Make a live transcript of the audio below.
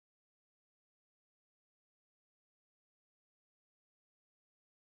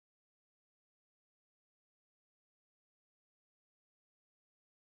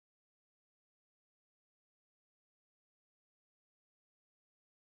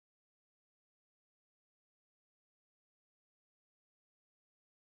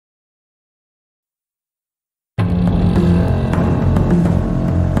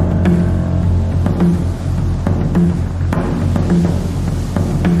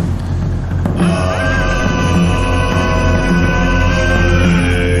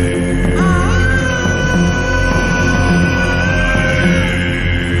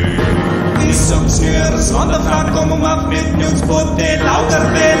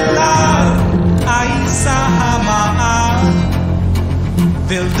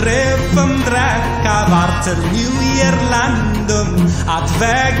Irlandum att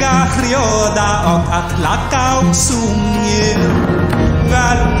väga krioda och att lacka och sjunga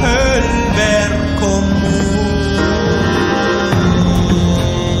väl hölver kommun.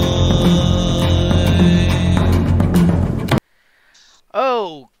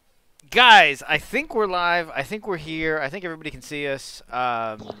 Oh, guys, I think we're live. I think we're here. I think everybody can see us.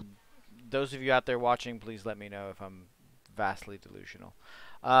 Those of you out there watching, please let me know if I'm vastly delusional.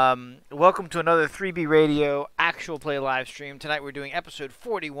 Welcome to another 3B Radio actual play live stream. Tonight we're doing episode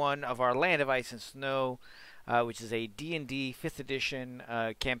 41 of our Land of Ice and Snow, which is a D&D 5th edition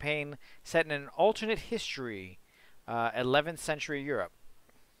campaign set in an alternate history, 11th century Europe.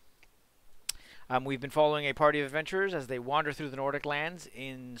 We've been following a party of adventurers as they wander through the Nordic lands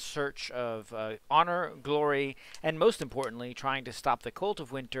in search of honor, glory, and most importantly, trying to stop the Cult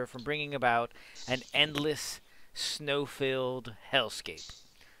of Winter from bringing about an endless, snow-filled hellscape.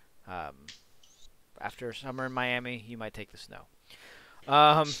 After summer in Miami, you might take the snow.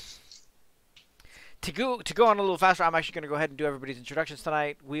 To go on a little faster, I'm actually going to go ahead and do everybody's introductions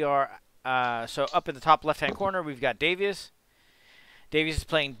tonight. We are, so up in the top left-hand corner, we've got Davius. Davius is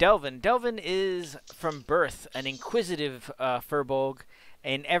playing Delvin. Delvin is, from birth, an inquisitive furbolg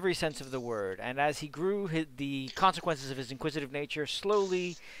in every sense of the word. And as he grew, the consequences of his inquisitive nature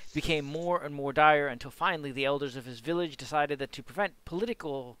slowly became more and more dire until finally the elders of his village decided that to prevent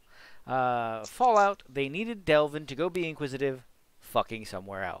political fallout, they needed Delvin to go be inquisitive fucking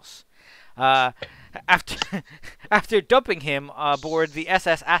somewhere else. After dumping him aboard the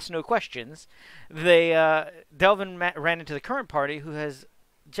SS Ask No Questions, Delvin ran into the current party, who has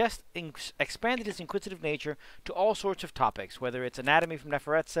just expanded his inquisitive nature to all sorts of topics, whether it's anatomy from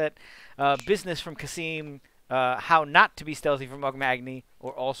Neferetset, business from Kasim, how not to be stealthy from Ogmagni,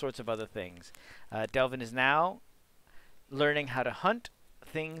 or all sorts of other things. Delvin is now learning how to hunt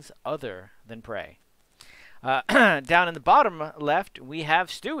things other than prey. Down in the bottom left, we have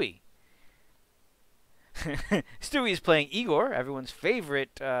Stewie. Stewie is playing Igor, everyone's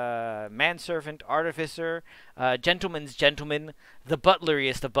favorite manservant, artificer, gentleman's gentleman, the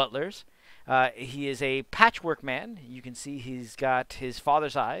butleriest of butlers. He is a patchwork man. You can see he's got his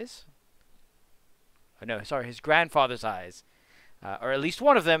father's eyes. Oh, no, sorry, his grandfather's eyes. Or at least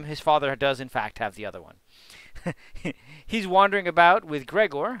one of them. His father does, in fact, have the other one. He's wandering about with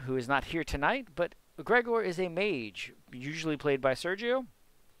Gregor, who is not here tonight, but Gregor is a mage, usually played by Sergio,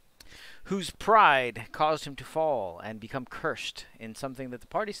 whose pride caused him to fall and become cursed in something that the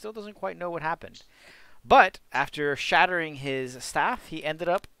party still doesn't quite know what happened. But after shattering his staff, he ended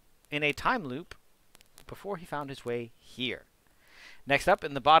up in a time loop before he found his way here. Next up,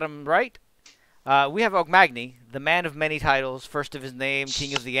 in the bottom right, we have Ogmagni, the man of many titles, first of his name,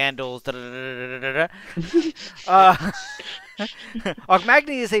 king of the Andals,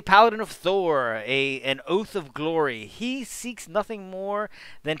 Ogmagni is a paladin of Thor, an oath of glory. He seeks nothing more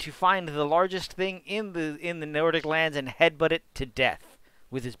than to find the largest thing in the Nordic lands and headbutt it to death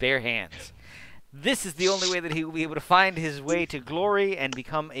with his bare hands. This is the only way that he will be able to find his way to glory and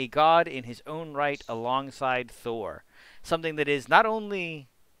become a god in his own right alongside Thor. Something that is not only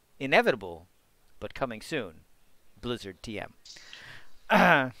inevitable, but coming soon. Blizzard TM.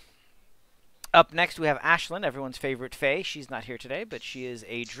 Up next, we have Ashlyn, everyone's favorite fae. She's not here today, but she is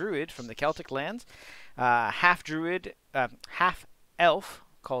a druid from the Celtic lands. Half-druid, half-elf,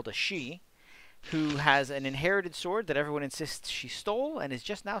 called a she, who has an inherited sword that everyone insists she stole, and is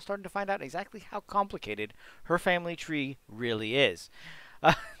just now starting to find out exactly how complicated her family tree really is.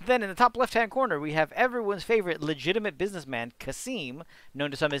 Then in the top left-hand corner, we have everyone's favorite legitimate businessman, Kasim,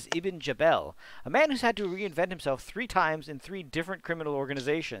 known to some as Ibn Jabel, a man who's had to reinvent himself 3 times in 3 different criminal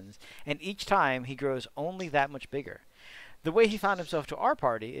organizations, and each time he grows only that much bigger. The way he found himself to our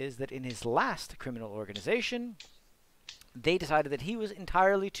party is that in his last criminal organization, they decided that he was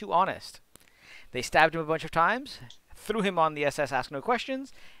entirely too honest. They stabbed him a bunch of times, threw him on the SS Ask No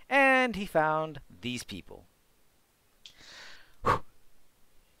Questions, and he found these people. Whew.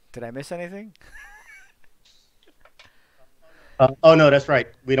 Did I miss anything? Oh, no, that's right.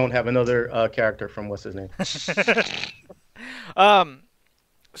 We don't have another character from what's his name.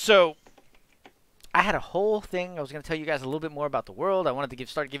 So I had a whole thing. I was going to tell you guys a little bit more about the world. I wanted to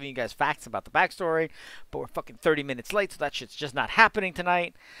start giving you guys facts about the backstory, but we're fucking 30 minutes late, so that shit's just not happening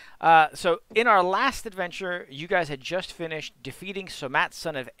tonight. So in our last adventure, you guys had just finished defeating Somat,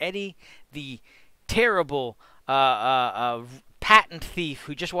 son of Eddie, the terrible patent thief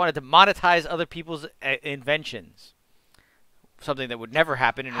who just wanted to monetize other people's inventions. Something that would never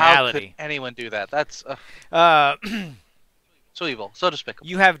happen in reality. How could anyone do that? That's so evil, so despicable.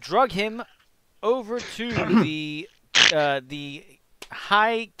 You have drug him over to the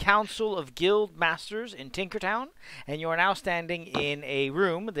High Council of Guild Masters in Tinkertown, and you are now standing in a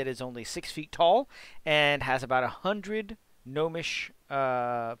room that is only 6 feet tall and has about 100 gnomish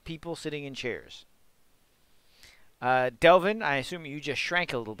people sitting in chairs. Delvin, I assume you just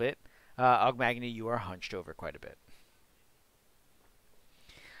shrank a little bit. Ogmagny, you are hunched over quite a bit.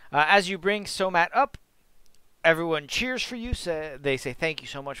 As you bring Somat up, everyone cheers for you. They say thank you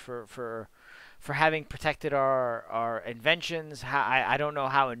so much for having protected our inventions. I don't know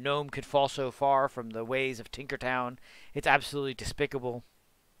how a gnome could fall so far from the ways of Tinkertown. It's absolutely despicable.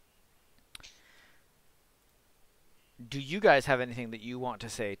 Do you guys have anything that you want to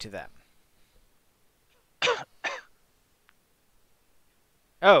say to them?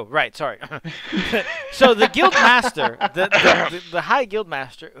 Oh, right, sorry. So the guild master, the high guild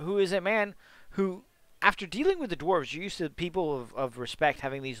master, who is a man who, after dealing with the dwarves, you're used to people of respect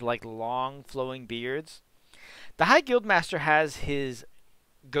having these like long flowing beards. The high guild master has his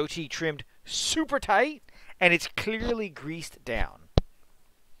goatee trimmed super tight, and it's clearly greased down.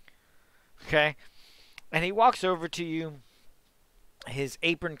 Okay? And he walks over to you, his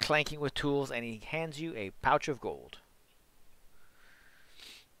apron clanking with tools, and he hands you a pouch of gold.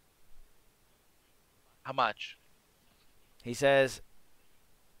 How much? He says,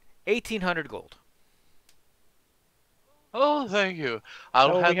 1,800 gold. Oh, thank you.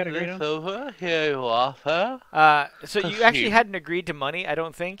 I'll we hand had agreed this on? over. Here you are, sir. So you actually hadn't agreed to money, I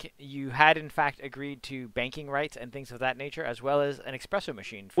don't think. You had, in fact, agreed to banking rights and things of that nature, as well as an espresso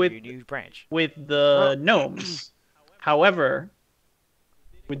machine for your new branch. With the gnomes. However,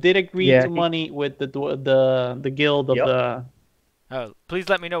 we did agree to money with the guild of the... Oh, please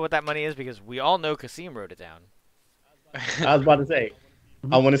let me know what that money is, because we all know Kasim wrote it down. I was about to say,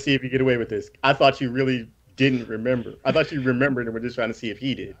 I want to see if you get away with this. I thought you really didn't remember. I thought you remembered and were just trying to see if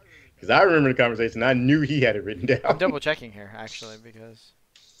he did. Because I remember the conversation. I knew he had it written down. I'm double checking here, actually, because...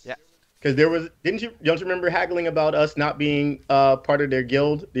 Yeah. Because there was... Don't you remember haggling about us not being part of their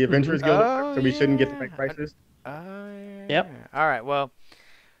guild, the Adventurers Guild, so we shouldn't get the right prices? Yep. All right, well,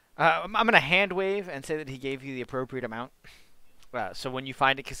 I'm going to hand wave and say that he gave you the appropriate amount. So when you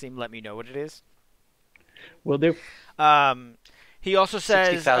find it, Kasim, let me know what it is. Will do. He also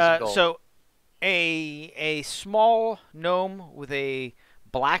says, 60,000 gold. so a small gnome with a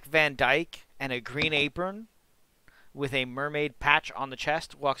black Van Dyke and a green apron with a mermaid patch on the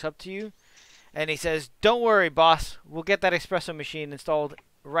chest walks up to you, and he says, "Don't worry, boss. We'll get that espresso machine installed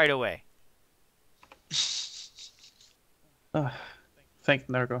right away." Thank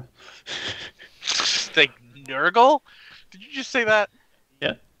Nurgle. Thank Nurgle? Did you just say that?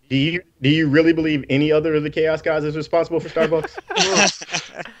 Yeah. Do you really believe any other of the Chaos Guys is responsible for Starbucks?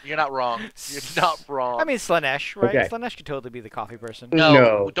 You're not wrong. You're not wrong. I mean, Slanesh, right? Okay. Slanesh could totally be the coffee person.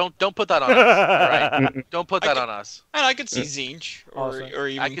 No. Don't put that on us. All right? Don't put that on us. And I could see Zinch or I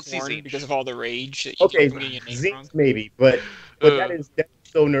even could see Corn Zinch. because of all the rage that you Okay, keep getting your name wrong. Zinc maybe, but that's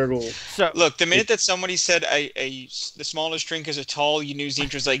so Nurgle. So Look, the minute that somebody said the smallest drink is a tall, you knew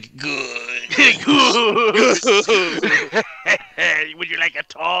Zinch was like, good. Would you like a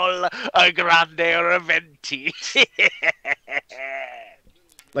tall, a grande, or a venti?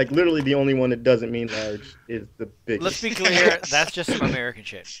 Like literally the only one that doesn't mean large is the biggest. let's be clear, that's just some American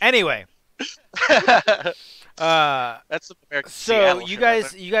shit. Anyway, That's some American so Seattle you shit,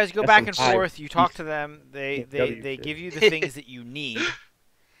 guys go That's back and some high- forth. You talk to them. They W give you the things that you need.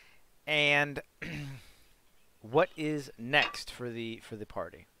 And what is next for the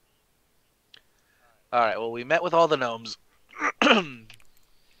party? All right. Well, we met with all the gnomes.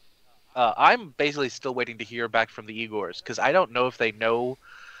 I'm basically still waiting to hear back from the Igors because I don't know if they know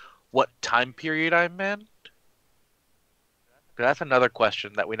what time period I'm in. But that's another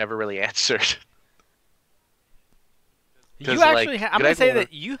question that we never really answered. You actually, I'm going to say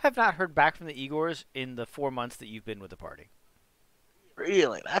that you have not heard back from the Igors in the 4 months that you've been with the party.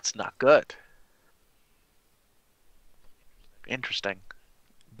 Really, that's not good. Interesting.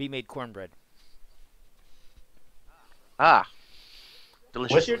 Be made cornbread. Ah,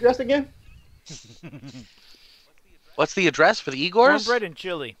 delicious. What's your address again? What's the address for the Igors? Cornbread and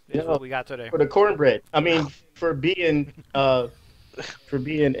chili is what we got today. For the cornbread. I mean, for being and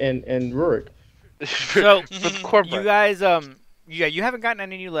Rurik. So for the cornbread. you guys, you haven't gotten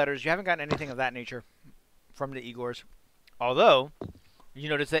any new letters. You haven't gotten anything of that nature from the Igors. Although, you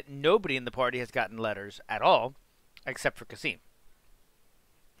notice that nobody in the party has gotten letters at all, except for Kasim.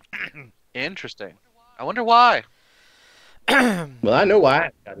 Interesting. I wonder why. Well, I know why I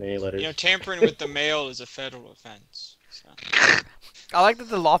haven't gotten any letters. You know, tampering with the mail is a federal offense. So. I like that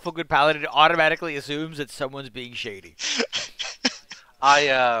the lawful good paladin automatically assumes that someone's being shady.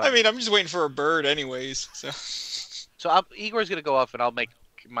 I mean, I'm just waiting for a bird anyways. So. So Igor's gonna go off, and I'll make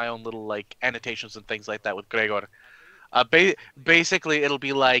my own little like annotations and things like that with Gregor. Basically, it'll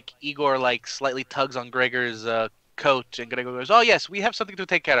be like Igor like slightly tugs on Gregor's coat, and Gregor goes, "Oh yes, we have something to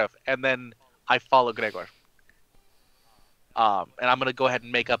take care of," and then I follow Gregor. And I'm gonna go ahead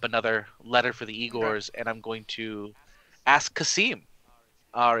and make up another letter for the Igors, and I'm going to ask Kasim,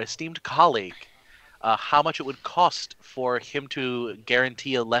 our esteemed colleague, how much it would cost for him to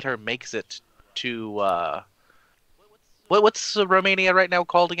guarantee a letter makes it to what's Romania right now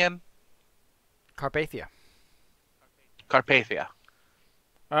called again? Carpathia. Carpathia.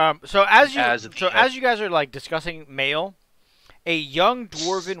 So as you guys are like discussing mail, a young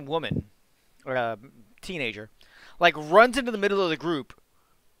dwarven woman, or a teenager, like runs into the middle of the group,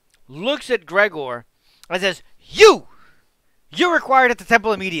 looks at Gregor, and says, You're required at the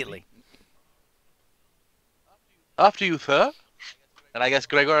temple immediately." After you, sir. And I guess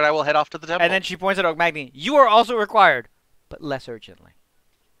Gregor and I will head off to the temple. And then she points at Ogmagny. "You are also required, but less urgently."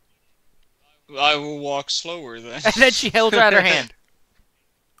 I will walk slower then. And then she held out her hand.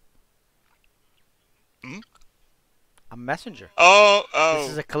 Hmm? A messenger. Oh.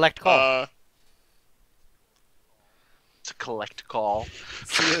 This is a collect call. It's a collect call.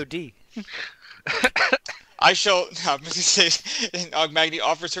 COD. I shall. No, Ogmagny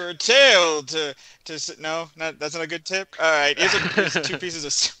offers her a tail to. No, that's not a good tip. All right, here's 2 pieces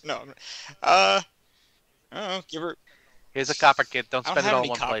of. No. Give her. Here's a copper, kid. Don't I spend don't it have all any in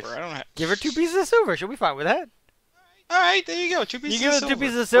one copper. place. I don't have. Give her 2 pieces of silver. She'll be fine with that. All right, there you go. 2 You pieces. give of her silver. 2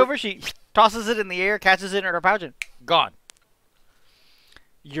 pieces of silver. She tosses it in the air, catches it in her pouch, and gone.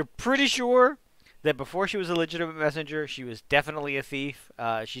 You're pretty sure that before she was a legitimate messenger, she was definitely a thief.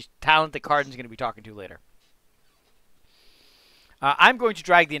 She's talent that Cardin's going to be talking to later. I'm going to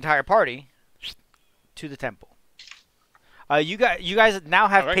drag the entire party to the temple. You guys now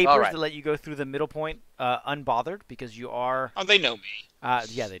have papers that let you go through the middle point unbothered because you are. Oh, they know me.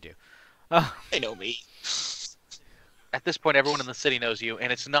 Yeah, they do. They know me. At this point, everyone in the city knows you,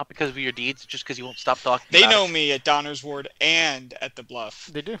 and it's not because of your deeds, just because you won't stop talking. They about know it. me at Donner's Ward and at the Bluff.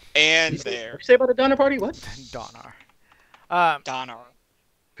 They do. And What there. you say about the Donner Party? What? Donar. Donner.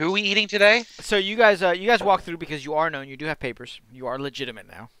 Who are we eating today? So you guys walk through because you are known. You do have papers. You are legitimate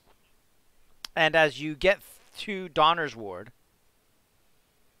now. And as you get to Donner's Ward,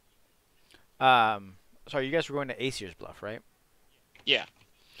 sorry, you guys were going to Aesir's Bluff, right? Yeah.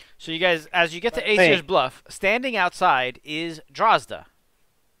 So you guys, as you get to Aesir's Bluff, standing outside is Drazda,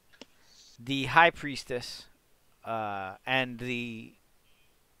 the High Priestess, and the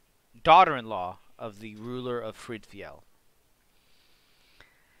daughter-in-law of the ruler of Fridfiel.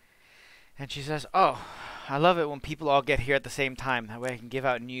 And she says, "Oh, I love it when people all get here at the same time. That way I can give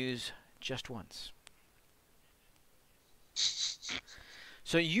out news just once."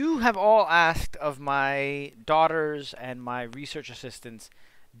 So you have all asked of my daughters and my research assistants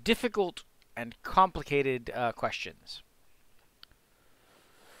difficult and complicated questions.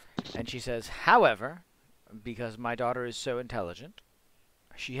 And she says, however, because my daughter is so intelligent,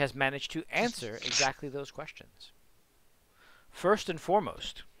 she has managed to answer exactly those questions. First and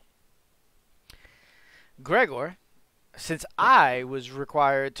foremost, Gregor, since I was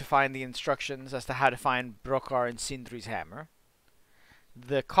required to find the instructions as to how to find Brokar and Sindri's hammer,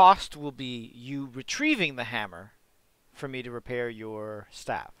 the cost will be you retrieving the hammer for me to repair your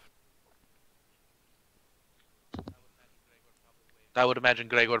staff. I would imagine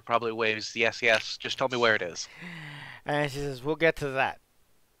Gregor probably waves, yes, yes, just tell me where it is. And she says, we'll get to that.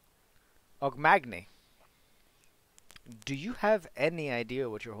 Ogmagny, do you have any idea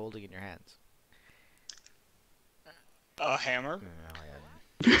what you're holding in your hands? A hammer.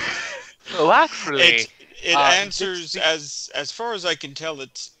 Oh, actually... It answers, as far as I can tell,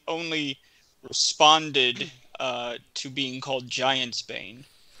 it's only responded to being called Giant's Bane.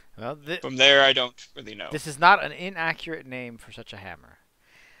 Well, from there, I don't really know. This is not an inaccurate name for such a hammer.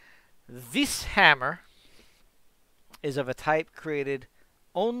 This hammer is of a type created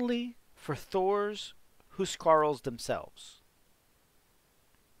only for Thor's Huskarls themselves.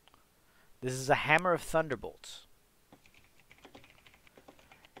 This is a hammer of thunderbolts.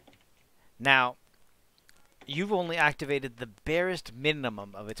 Now, you've only activated the barest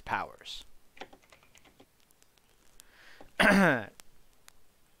minimum of its powers. How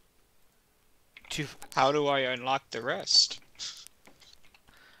do I unlock the rest?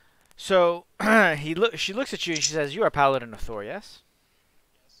 So she looks at you and she says, "You are Paladin of Thor, yes?"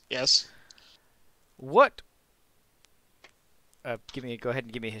 Yes. What? Go ahead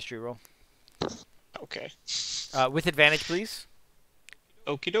and give me a history roll. Okay. With advantage, please.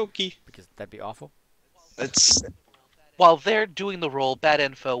 Okie dokie. Because that'd be awful. While they're doing the roll, Bad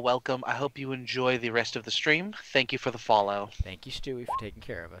Info, welcome. I hope you enjoy the rest of the stream. Thank you for the follow. Thank you, Stewie, for taking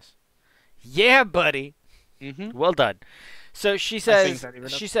care of us. Yeah, buddy. Mm-hmm. Well done. So she I says, think that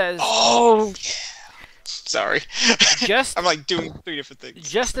even oh, yeah. Sorry. Just I'm like doing 3 different things.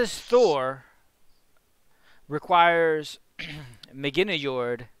 just as Thor requires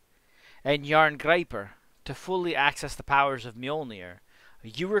Meginajord and Jarngreipr to fully access the powers of Mjolnir,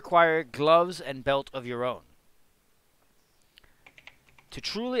 you require gloves and belt of your own. To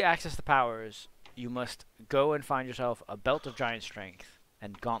truly access the powers, you must go and find yourself a belt of giant strength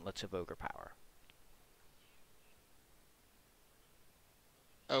and gauntlets of ogre power.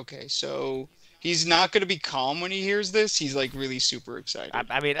 Okay, so he's not going to be calm when he hears this. He's like really super excited.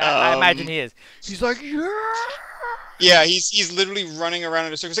 I mean, I imagine he is. He's like, yeah! Yeah, he's literally running around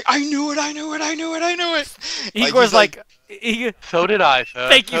in a circle. He's like, I knew it, I knew it, I knew it, I knew it. Igor's like, so did I, sir.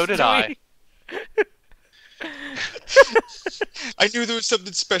 Thank you, So did I. I knew there was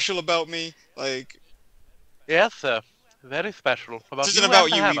something special about me. Like, Yes, sir. Very special. this isn't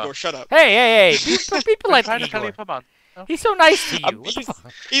about you, Igor. Shut up. Hey! People I'm like trying to tell you, Igor. come on. He's so nice to you. What the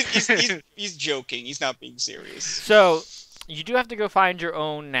fuck? He's joking. He's not being serious. So, you do have to go find your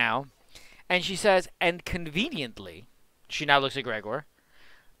own now. And she says, and conveniently, she now looks at Gregor,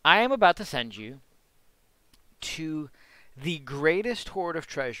 I am about to send you to the greatest hoard of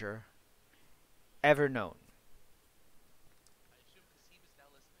treasure ever known.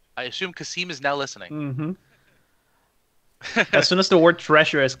 I assume Kasim is now listening. Mm-hmm. As soon as the word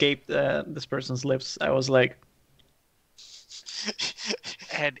treasure escaped this person's lips, I was like,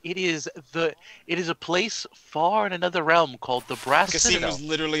 And it is a place far in another realm called the Brass Kasim Citadel. was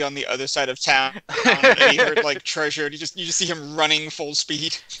literally on the other side of town, and he heard like treasure. And you just see him running full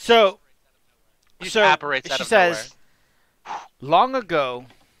speed. So He evaporates out she of says, long ago,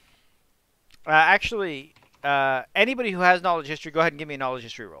 actually, anybody who has knowledge history, go ahead and give me a knowledge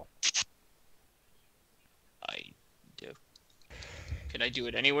history roll. I do. Can I do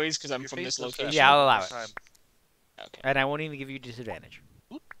it anyways? Because I'm Your from face this looks location. Yeah, I'll allow it. Time. Okay. And I won't even give you disadvantage.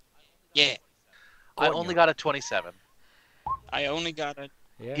 Yeah. I only got a 27. I only got a.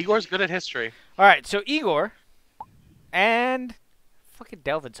 Yeah. Igor's good at history. All right, so Igor and fucking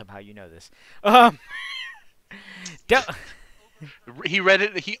Delvin, somehow you know this. He read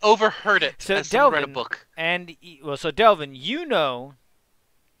it. He overheard it. So as someone read a Delvin book. and so Delvin, you know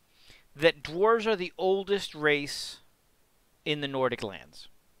that dwarves are the oldest race in the Nordic lands.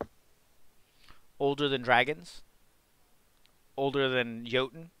 Older than dragons. Older than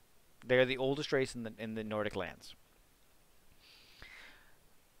Jotun. They're the oldest race in the Nordic lands.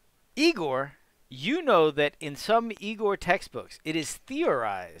 Igor, you know that in some Igor textbooks, it is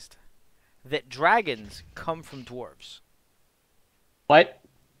theorized that dragons come from dwarves. what?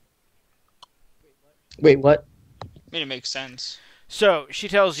 Wait, what? I mean, it makes sense. So she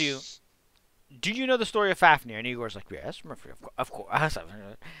tells you, "Do you know the story of Fafnir?" And Igor's like, "Yes, of course."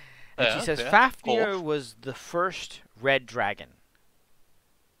 And she says, "Fafnir was the first red dragon,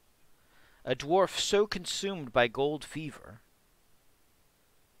 a dwarf so consumed by gold fever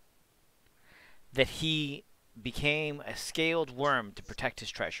that he became a scaled worm to protect his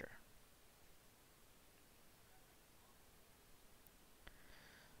treasure.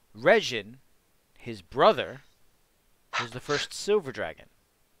 Regin, his brother, was the first silver dragon,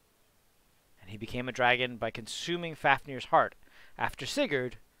 and he became a dragon by consuming Fafnir's heart after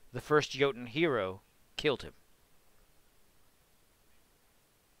Sigurd, the first Jotun hero, killed him.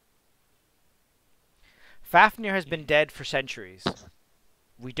 Fafnir has been dead for centuries.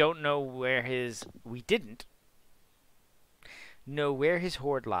 We didn't know where his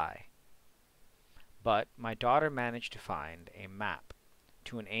hoard lie. But my daughter managed to find a map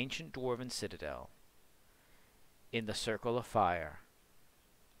to an ancient dwarven citadel in the Circle of Fire,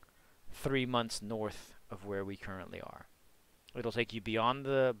 3 months north of where we currently are. It'll take you beyond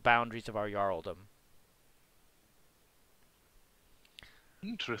the boundaries of our Jarldom.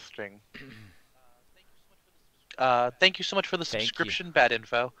 Interesting. Thank you so much for the Thank subscription, Bad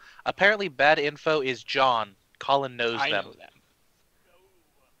Info. Apparently, Bad Info is John. Colin knows I them. know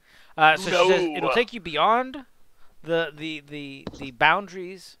that. So she says it'll take you beyond the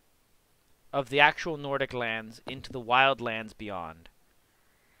boundaries of the actual Nordic lands into the wild lands beyond.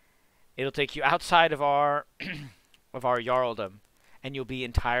 It'll take you outside of our of our Jarldom, and you'll be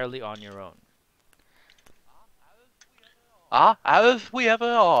entirely on your own. As we ever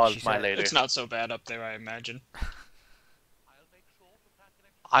are, She my said- lady. It's not so bad up there, I imagine.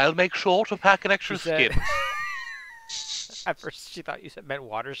 I'll make sure to pack an extra She said- skin. At first, she thought you said meant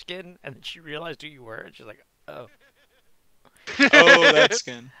water skin, and then she realized who you were, and she's like, "Oh." Oh, that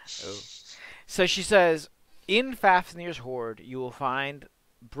skin. So she says, In Fafnir's hoard, you will find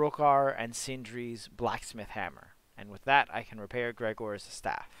Brokar and Sindri's blacksmith hammer, and with that I can repair Gregor's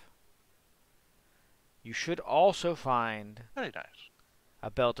staff. You should also find Very nice. a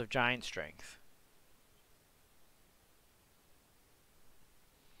belt of giant strength.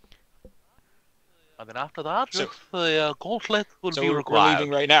 And then after that, So- just the gauntlet will So be we're required.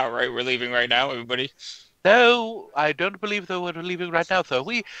 leaving right now, right? We're leaving right now, everybody. No, I don't believe that we're leaving right now, sir.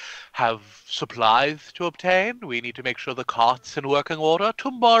 We have supplies to obtain. We need to make sure the cart's in working order.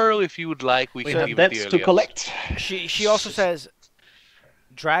 Tomorrow, if you would like, we We can have leave at the debts to earliest. collect. She also says,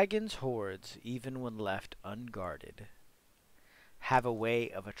 dragons' hoards, even when left unguarded, have a way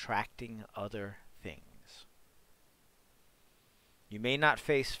of attracting other things. You may not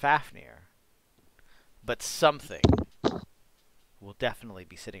face Fafnir, but something will definitely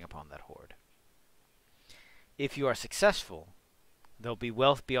be sitting upon that hoard. If you are successful, there'll be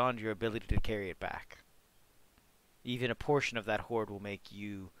wealth beyond your ability to carry it back. Even a portion of that hoard will make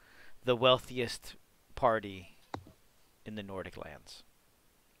you the wealthiest party in the Nordic lands.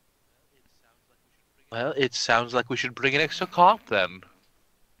 Well, it sounds like we should bring an extra cart then.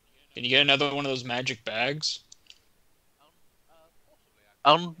 Can you get another one of those magic bags?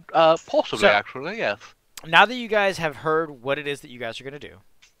 Possibly, So- actually, yes. Now that you guys have heard what it is that you guys are going to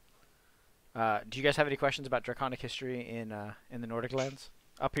do you guys have any questions about draconic history in the Nordic lands?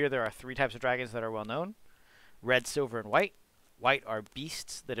 Up here there are 3 types of dragons that are well known. Red, silver, and white. White are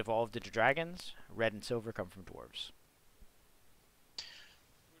beasts that evolved into dragons. Red and silver come from dwarves.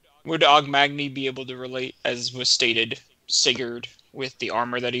 Would Ogmagny be able to relate, as was stated, Sigurd with the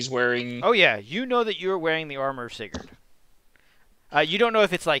armor that he's wearing? Oh yeah, you know that you're wearing the armor of Sigurd. You don't know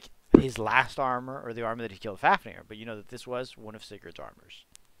if it's like his last armor or the armor that he killed Fafnir, but you know that this was one of Sigurd's armors.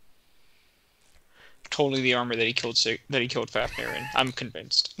 Totally the armor that he killed Fafnir in. I'm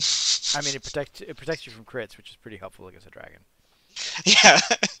convinced. I mean, it protects you from crits, which is pretty helpful against a dragon. Yeah,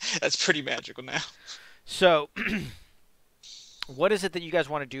 that's pretty magical now. So, what is it that you guys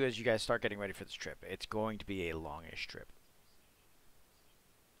want to do as you guys start getting ready for this trip? It's going to be a longish trip.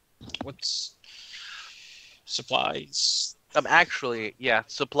 What's supplies? Actually, yeah,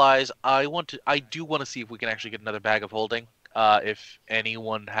 supplies. I do want to see if we can actually get another bag of holding. If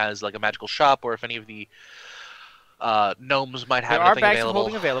anyone has like a magical shop, or if any of the gnomes might have There are anything bags available.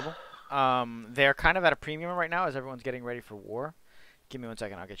 of holding available. They're kind of at a premium right now as everyone's getting ready for war. Give me 1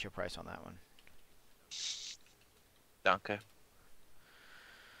 second, I'll get you a price on that one. Okay.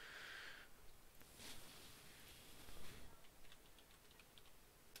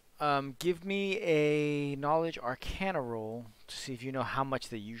 Give me a knowledge arcana roll to see if you know how much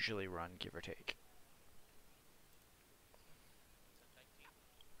they usually run, give or take.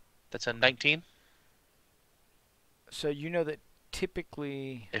 That's a 19. So you know that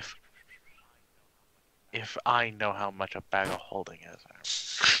typically... If I know how much a bag of holding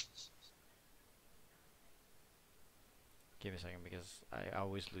is. Give me a second because I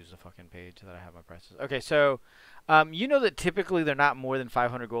always lose the fucking page that I have my prices. Okay, so you know that typically they're not more than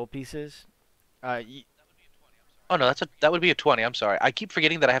 500 gold pieces. Oh no, that would be a 20. I'm sorry. I keep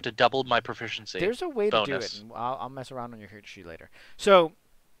forgetting that I have to double my proficiency. There's a way to do it, bonus. and I'll mess around on your hit sheet later. So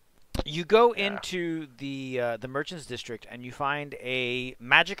you go Yeah. into the merchant's district and you find a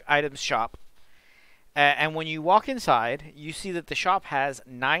magic items shop. And when you walk inside, you see that the shop has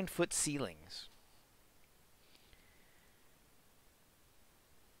 9-foot ceilings.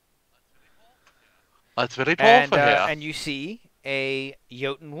 That's very tall for here. And you see a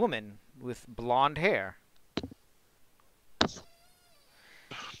Jotun woman with blonde hair.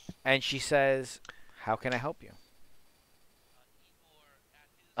 And she says, "How can I help you?"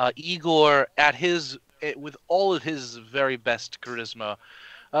 Igor, with all of his very best charisma.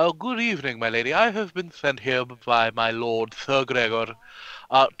 Good evening, my lady. I have been sent here by my lord, Sir Gregor,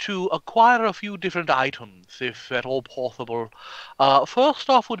 to acquire a few different items, if at all possible. First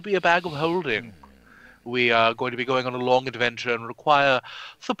off would be a bag of holding. We are going to be going on a long adventure and require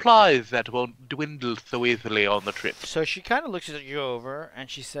supplies that won't dwindle so easily on the trip. So she kind of looks at you over and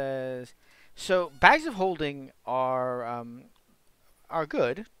she says, "So bags of holding are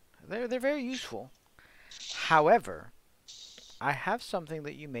good. They're very useful. However, I have something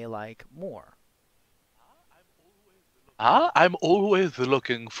that you may like more." I'm always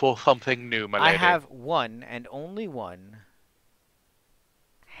looking for something new, my lady. I have one and only one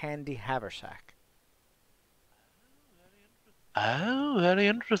handy haversack. Oh, very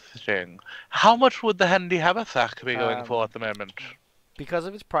interesting. How much would the handy haversack be going for at the moment? Because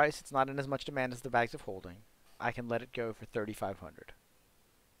of its price, it's not in as much demand as the bags of holding. I can let it go for 3,500.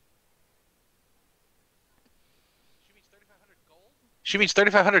 She means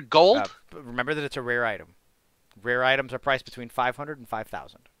 3,500 gold? But remember that it's a rare item. Rare items are priced between 500 and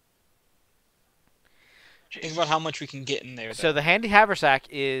 5,000. Think about how much we can get in there. So Though. the handy haversack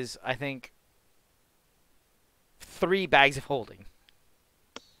is, I think, 3 bags of holding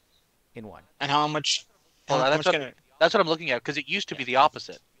in one. And how much? Well, how that's much what, that's what I'm looking at, because it used to be the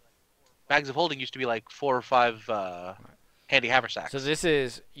opposite. Bags of holding used to be like 4 or 5 handy haversacks. So this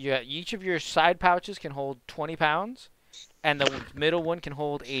is, each of your side pouches can hold 20 pounds, and the middle one can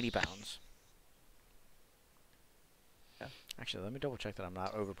hold 80 pounds. Actually, let me double check that I'm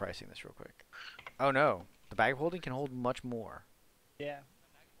not overpricing this real quick. Oh no, the bag of holding can hold much more. Yeah.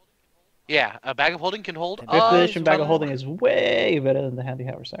 Yeah, a bag of holding can hold. And Fifth edition bag of ton holding more. is way better than the handy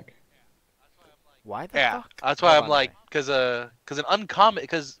haversack. Why the Yeah, fuck? that's why Hold I'm on, like, Ray.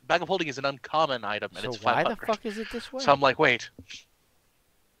 because bag of holding is an uncommon item, and So it's why 500. the fuck is it this way? So I'm like, wait.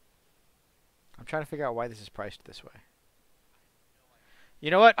 I'm trying to figure out why this is priced this way. You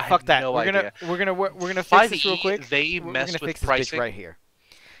know what? I Fuck have that. no we're idea. gonna By fix this real the E, quick. they We're mess gonna with fix this bitch pricing. right here.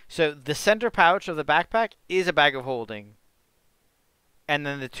 So the center pouch of the backpack is a bag of holding, and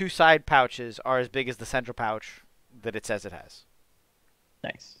then the 2 side pouches are as big as the central pouch that it says it has.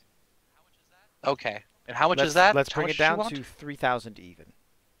 Nice. Okay. And how much let's, is that? Let's How bring much it do you down want? to 3,000 even.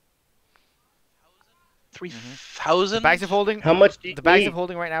 3,000? The bags of holding. How much do you The bags need? of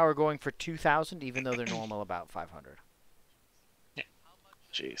holding right now are going for 2,000, even though they're normal about 500.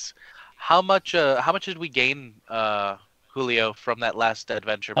 Jeez. How much did we gain, Julio, from that last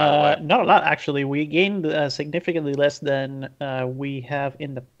adventure, by the way? Not a lot, actually. We gained significantly less than we have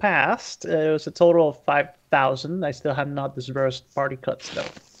in the past. It was a total of 5,000. I still have not disbursed party cuts, though.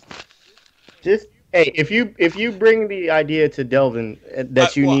 Just hey, if you bring the idea to Delvin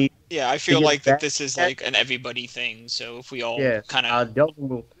that you well, need, Yeah, I feel get like that back this is at- like an everybody thing. So if we all yeah, kind of Delvin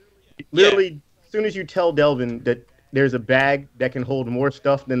will literally as soon as you tell Delvin that there's a bag that can hold more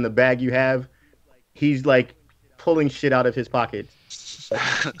stuff than the bag you have, he's like pulling shit out of his pockets.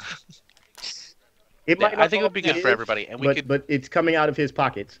 It might I think it would be not good for is, everybody, and we could. but it's coming out of his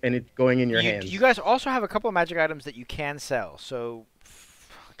pockets and it's going in your hands. You guys also have a couple of magic items that you can sell. So,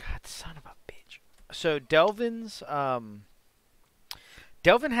 God, son of a bitch. So Delvin's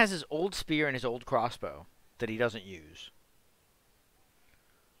Delvin has his old spear and his old crossbow that he doesn't use.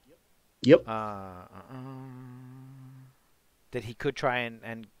 Yep. That he could try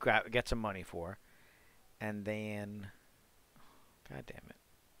and get some money for, and then, God damn it.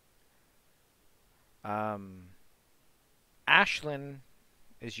 Ashlyn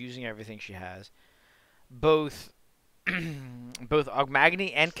is using everything she has. Both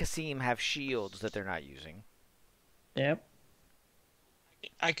Ogmagny and Kasim have shields that they're not using. Yep.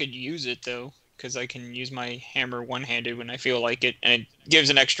 I could use it though, because I can use my hammer one-handed when I feel like it, and it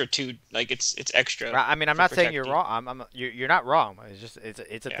gives an extra 2. Like it's extra. I mean, I'm to not saying protect you're you. wrong. You're not wrong. It's just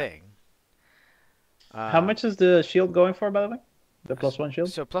it's a Yeah. thing. How much is the shield going for, by the way? The +1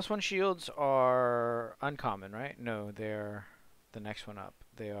 shield? So +1 shields are uncommon, right? No, they're the next one up.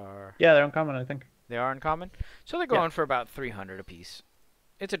 They are Yeah, they're uncommon, I think. They are uncommon. So they're Yeah. going for about 300 apiece.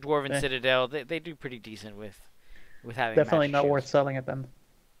 It's a dwarven Eh. citadel. They do pretty decent with having Definitely magic not shields. worth selling it then.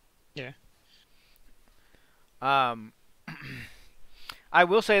 I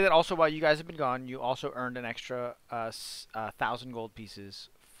will say that also while you guys have been gone, you also earned an extra 1,000 gold pieces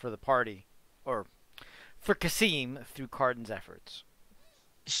for the party, or for Kasim through Carden's efforts.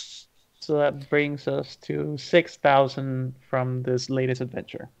 So that brings us to 6,000 from this latest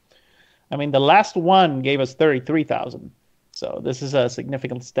adventure. I mean, the last one gave us 33,000. So this is a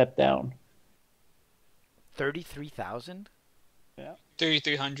significant step down. 33,000?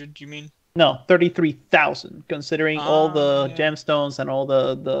 3,300. You mean? No, 33,000, considering all the yeah. gemstones and all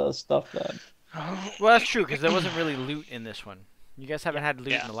the stuff that... Well, that's true, because there wasn't really loot in this one. You guys haven't had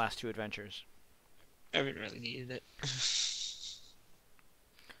loot Yeah. in the last 2 adventures. I haven't really needed it.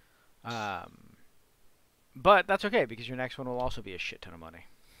 But that's okay, because your next one will also be a shit ton of money.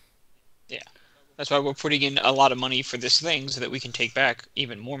 That's why we're putting in a lot of money for this thing, so that we can take back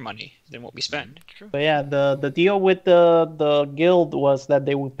even more money than what we spend. True. But yeah, the deal with the guild was that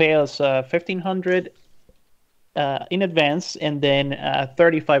they would pay us 1,500 in advance, and then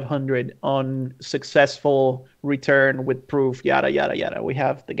 3,500 on successful return with proof. Yada yada yada. We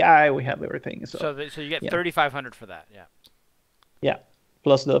have the guy, we have everything. So you get yeah. 3,500 for that, yeah. Yeah,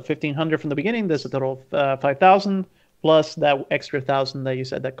 plus the 1,500 from the beginning. There's a total of 5,000 plus that extra 1,000 that you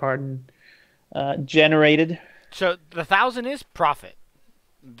said that Carden generated. So the 1,000 is profit.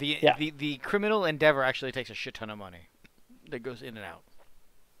 Yeah. The criminal endeavor actually takes a shit ton of money that goes in and out.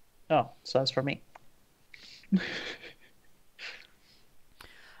 Oh, so that's for me.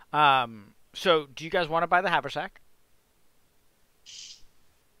 So do you guys want to buy the haversack?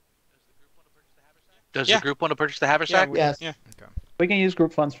 Does Yeah. the group want to purchase the haversack? Yes. Yeah. We can use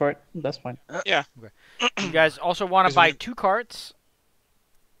group funds for it. That's fine. Yeah. You guys also want to Because buy we- 2 carts.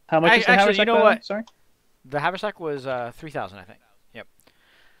 How much is the Actually, haversack? you know by the way? what? Sorry. The haversack was 3,000, I think. Yep.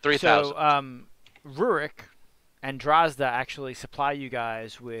 3,000. So Rurik and Drazda actually supply you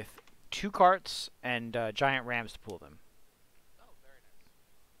guys with 2 carts and giant rams to pull them.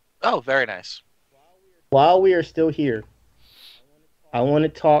 Oh, very nice. While we are still here, I want to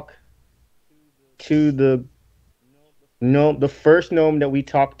talk to the first gnome that we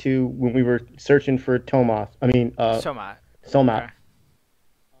talked to when we were searching for Tomas. Somat. Somat.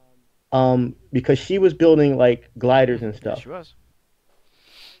 Okay. Because she was building like gliders and Yes, stuff. she was.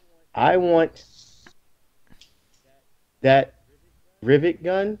 I want that rivet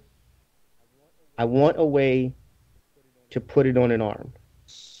gun. I want a way to put it on an arm.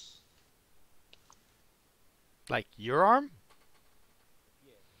 Like your arm?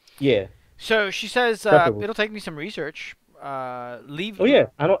 Yeah. So she says Preferable. it'll take me some research. Leave. Oh yeah.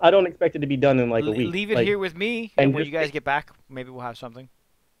 I don't expect it to be done in like a week. Leave it Like, here with me, and and when just- you guys get back, maybe we'll have something.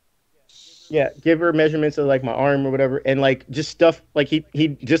 Yeah, give her measurements of like my arm or whatever, and like just stuff like he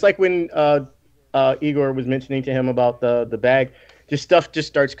just like when Igor was mentioning to him about the bag, just stuff just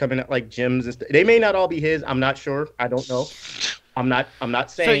starts coming out like gems and stuff. They may not all be his. I'm not sure. I don't know. I'm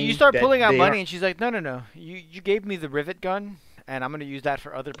not saying. So you start that pulling out they money, are- and she's like, "No. You gave me the rivet gun, and I'm gonna use that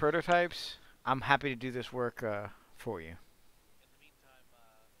for other prototypes. I'm happy to do this work for you."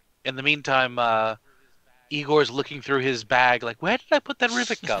 In the meantime, Igor's looking through his bag like, where did I put that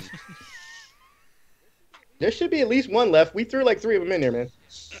rivet gun? There should be at least one left. We threw like 3 of them in there,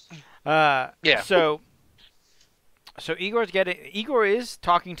 man. Yeah. So Igor is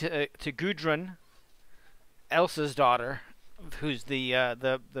talking to Gudrun, Elsa's daughter, who's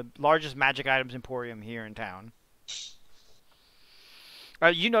the largest magic items emporium here in town.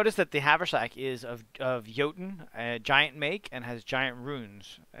 You notice that the haversack is of Jotun, a giant make, and has giant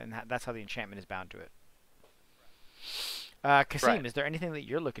runes, and that's how the enchantment is bound to it. Kasim, Right. is there anything that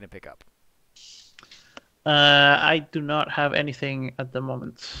you're looking to pick up? I do not have anything at the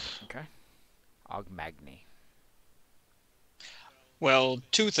moment. Okay. Magni. Well,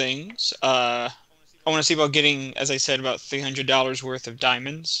 2 things. I want to see about getting, as I said, about $300 worth of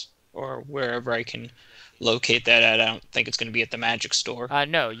diamonds, or wherever I can locate that at. I don't think it's going to be at the magic store.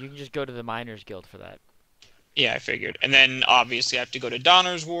 No, you can just go to the Miners Guild for that. Yeah, I figured. And then obviously I have to go to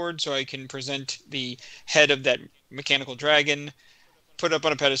Donner's Ward so I can present the head of that mechanical dragon, put up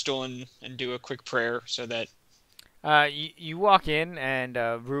on a pedestal, and do a quick prayer so that. You walk in, and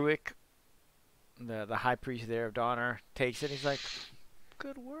Ruik, the high priest there of Donner, takes it. He's like,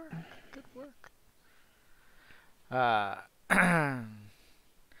 "Good work, good work."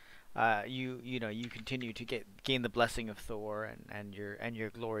 You continue to gain the blessing of Thor, and your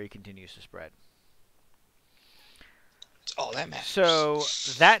glory continues to spread. It's all that matters. So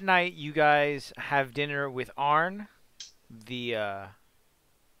that night, you guys have dinner with Arn, the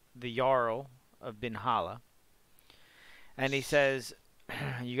Jarl of Binhala, and he says,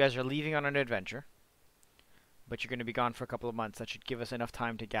 "You guys are leaving on an adventure, but you're going to be gone for a couple of months. That should give us enough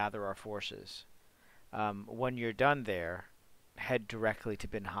time to gather our forces. When you're done there, head directly to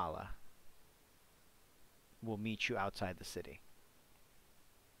Binhala. We'll meet you outside the city."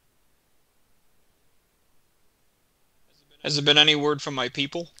 Has there been any word from my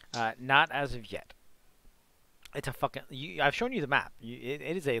people? Not as of yet. It's a fucking. I've shown you the map. It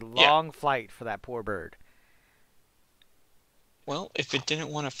is a long flight for that poor bird. Well, if it didn't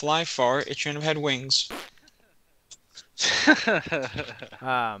want to fly far, it shouldn't have had wings.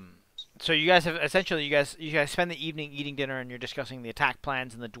 So you guys have essentially you guys spend the evening eating dinner, and you're discussing the attack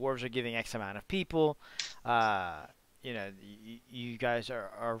plans, and the dwarves are giving X amount of people. You guys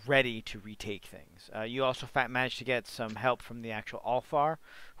are ready to retake things. You also managed to get some help from the actual Alfar,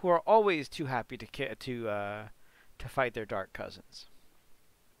 who are always too happy to fight their dark cousins.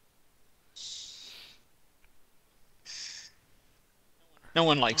 No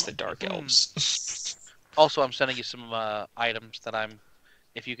one likes the dark elves. Also, I'm sending you some items that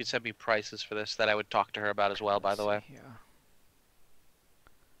if you could send me prices for this, that I would talk to her about as well, by the way. Yeah.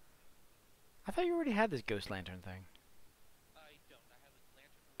 I thought you already had this ghost lantern thing.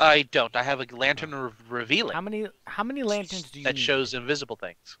 I don't. I have a lantern revealing How many lanterns do you that need? shows invisible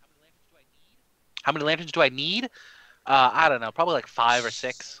things. How many lanterns do I need? I don't know. Probably like 5 or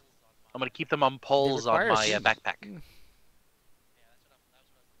 6. I'm going to keep them on poles on require my seams. backpack.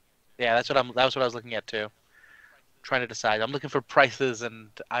 Yeah, that was what I was looking at too. Trying to decide. I'm looking for prices, and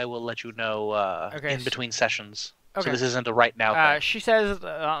I will let you know Okay, in between sessions. Okay. So this isn't a right now thing. She says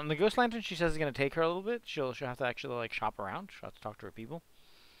on the ghost lantern, she says it's gonna take her a little bit. She'll have to actually like shop around. She'll have to talk to her people.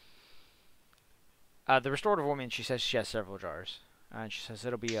 The restorative woman, she says she has several jars, and she says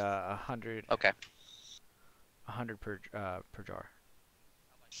it'll be 100. Okay. 100 per jar.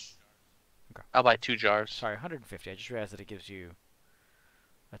 I'll buy 2 jars. Sorry, 150. I just realized that it gives you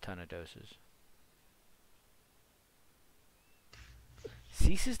a ton of doses.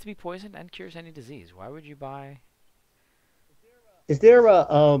 Ceases to be poisoned and cures any disease. Why would you buy? Is there a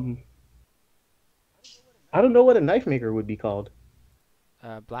I don't know what a knife maker would be called.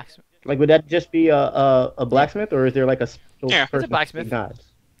 Blacksmith? Like, would that just be a blacksmith, or is there like a special Yeah, it's a person blacksmith. making knives?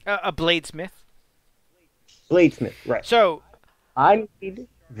 A bladesmith. Bladesmith, right? So, I need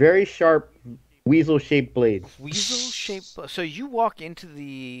very sharp weasel-shaped blades. weasel-shaped. So you walk into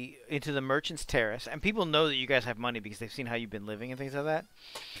the merchant's terrace, and people know that you guys have money because they've seen how you've been living and things like that.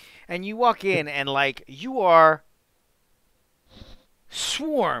 And you walk in, and like you are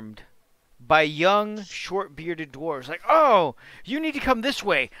swarmed by young, short-bearded dwarves. Like, oh, you need to come this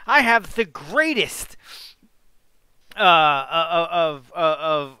way. I have the greatest of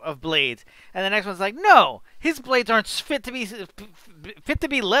blades. And the next one's like, no, his blades aren't fit to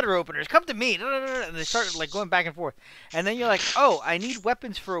be letter openers. Come to me. And they start like going back and forth. And then you're like, oh, I need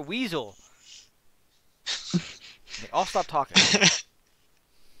weapons for a weasel. They all stop talking.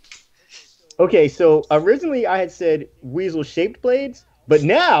 Okay, so originally I had said weasel-shaped blades, but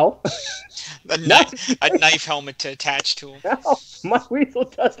now, A knife helmet to attach to him. now my weasel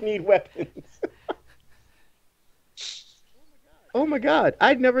does need weapons. Oh my god,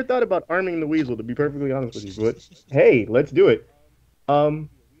 I'd never thought about arming the weasel, to be perfectly honest with you, but hey, let's do it.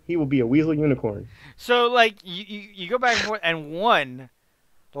 He will be a weasel unicorn. So like you go back and forth, and one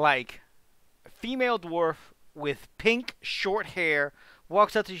like female dwarf with pink short hair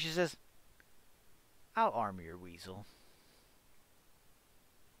walks up to you. She says, "I'll arm your weasel."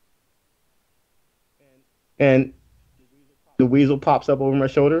 And the weasel pops up over my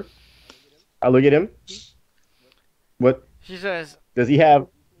shoulder. I look at him. What She says, does he have?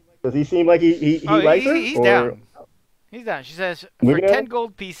 Does he seem like he likes her? he's or- down. He's down. She says, Look for at 10 him.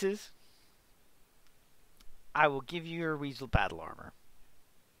 gold pieces, I will give you your weasel battle armor.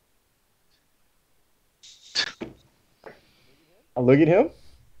 I look at him.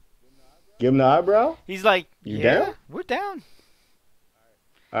 Give him the eyebrow. He's like, You yeah, down? we're down.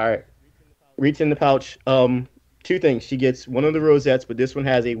 All right. Reach in the pouch. Two things. She gets one of the rosettes, but this one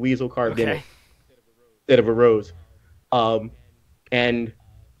has a weasel carved in it Okay. instead of a rose. And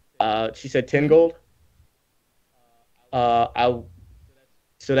she said 10 gold. So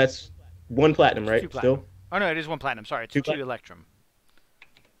that's 1 platinum, right? Two platinum. Still, Oh, no, it is 1 platinum. Sorry, it's 2 electrum.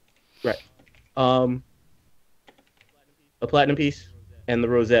 right. A platinum piece and the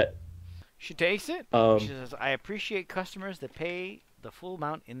rosette. She takes it. She says, I appreciate customers that pay the full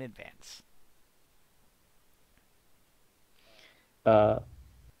amount in advance. Now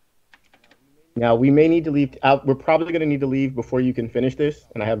we may need to leave. We're probably going to need to leave before you can finish this,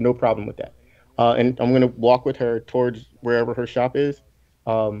 and I have no problem with that. And I'm going to walk with her towards wherever her shop is.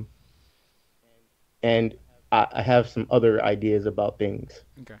 And I have some other ideas about things.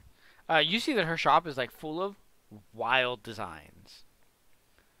 Okay. You see that her shop is like full of wild designs.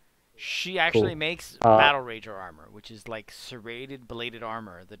 She actually Cool. makes Battle Rager armor, which is like serrated bladed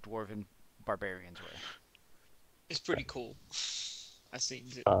armor that dwarven barbarians wear. It's pretty cool. I seen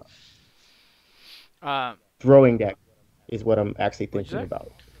it. Throwing deck is what I'm actually What'd you thinking say?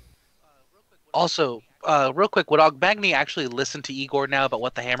 about. Also, real quick, would Ogmagny actually listen to Igor now about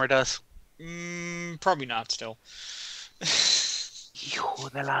what the hammer does? Probably not still. Hijo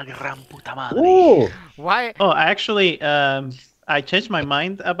de la gran puta madre. Ooh, Why? Oh, actually, I changed my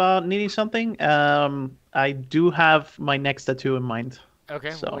mind about needing something. I do have my next tattoo in mind.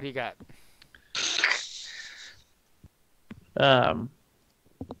 Okay, So- what do you got?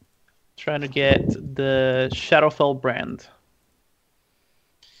 Trying to get the Shadowfell brand.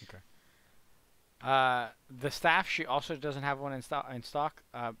 The staff, she also doesn't have one in stock.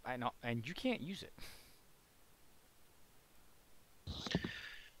 I know, and you can't use it.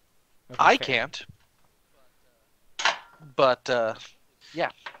 Okay, I fair. can't. But, yeah.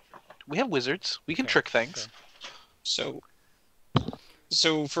 We have wizards. We can Okay, trick things. okay.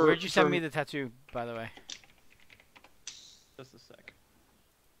 So for Where'd you send for- me the tattoo, by the way? Just a sec.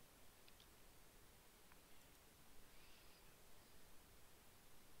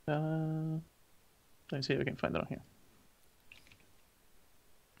 Let me see if I can find it on here.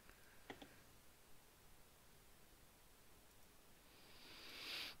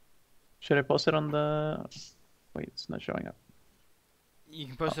 Should I post it on the? Wait, it's not showing up. You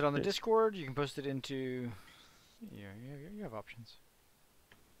can post it on the yes. Discord. You can post it into. Yeah, you have options.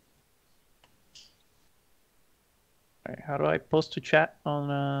 All right, how do I post to chat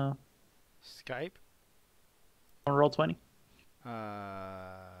on? Skype. on roll 20?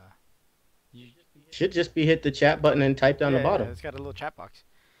 You, Should just be hit the chat button and type down the bottom. Yeah, it's got a little chat box.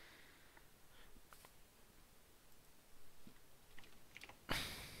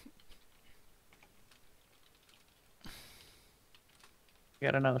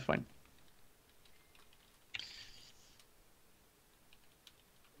 Got another fine.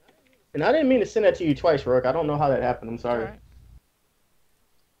 And I didn't mean to send that to you twice, Rourke. I don't know how that happened. I'm sorry. Alright.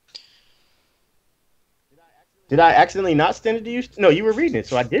 Did I accidentally not send it to you? No, you were reading it,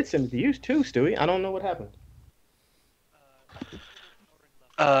 so I did send it to you too, Stewie. I don't know what happened.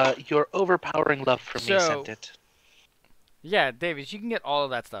 Your overpowering love for me sent it. Yeah, David, you can get all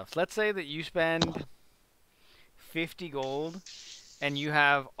of that stuff. Let's say that you spend 50 gold and you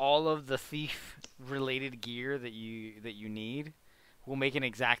have all of the thief-related gear that you need. We'll make an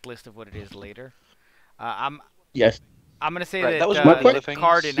exact list of what it is later. Yes. I'm gonna say Right, that, that was one of the other things.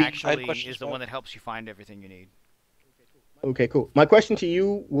 Cardin I had actually questions is the about. one that helps you find everything you need. Okay, cool. My question to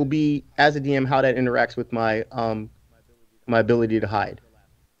you will be, as a DM, how that interacts with my my ability to hide.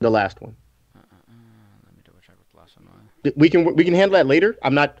 The last one. Let me double check what the last one was. We can handle that later.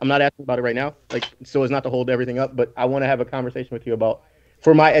 I'm not asking about it right now, like so as not to hold everything up. But I want to have a conversation with you about,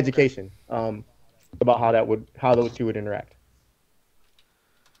 for my education, about how those two would interact.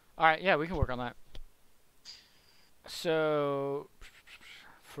 All right, yeah, we can work on that. So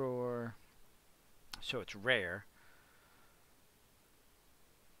it's rare.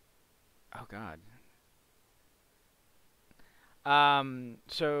 Oh God.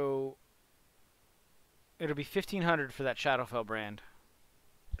 So it'll be 1,500 for that Shadowfell brand.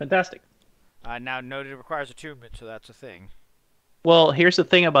 Fantastic. Now noted it requires attunement, so that's a thing. Well, here's the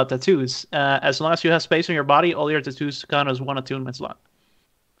thing about tattoos. As long as you have space on your body, all your tattoos count as one attunement slot.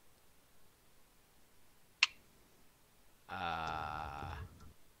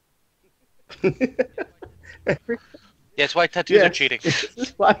 Yeah, that's why tattoos are cheating. This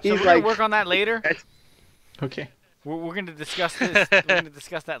is why So he's we're gonna like, work on that later. Okay. We're gonna discuss this. We're gonna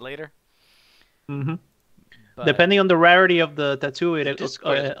discuss that later. Mm-hmm. But, Depending on the rarity of the tattoo, it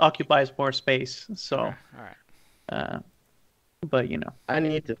Discord. occupies more space. So, all right. but you know, I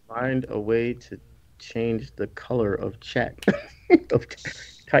need to find a way to change the color of chat of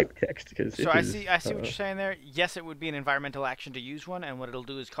type text because So I see what you're saying there. Yes, it would be an environmental action to use one, and what it'll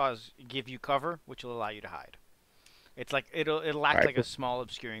do is give you cover, which will allow you to hide. It's like it'll act Right. like a small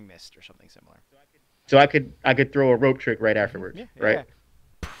obscuring mist or something similar. So I could throw a rope trick right afterwards, Yeah, right?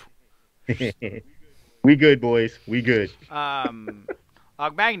 We good, boys. We good.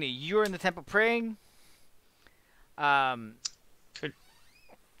 Ogmagni, you're in the temple praying.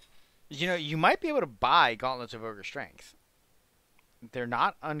 You know, you might be able to buy gauntlets of ogre strength. They're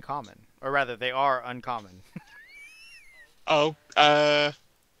not uncommon, or rather, they are uncommon. Oh, I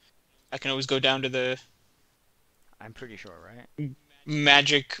can always go down to the I'm pretty sure, right?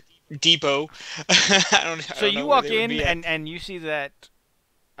 magic depot. I don't So know you where walk they would in be at. and you see that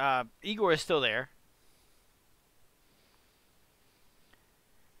Igor is still there.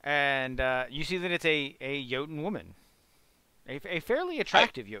 And you see that it's a Jotun woman. A fairly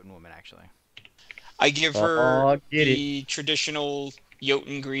attractive Jotun woman, actually. I give her get the traditional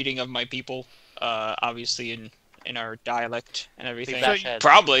Jotun greeting of my people, obviously in our dialect and everything. So Bashhead.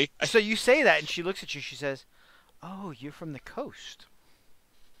 Probably. So you say that, and she looks at you. She says, "Oh, you're from the coast."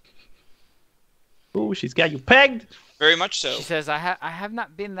 ooh, she's got you pegged. Very much so. She says, I have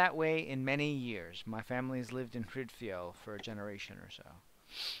not been that way in many years. My family has lived in Fridfjell for a generation or so.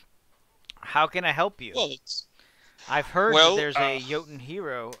 How can I help you? Well, it's I've heard well, that there's a Jotun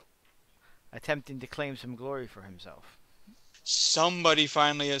hero attempting to claim some glory for himself." somebody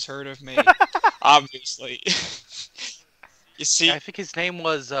finally has heard of me. Obviously. You see, Yeah, I think his name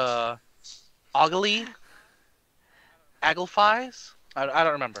was Ogly? Aglfies? I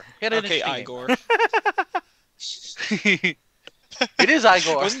don't remember. He had an okay, interesting Igor. name. It is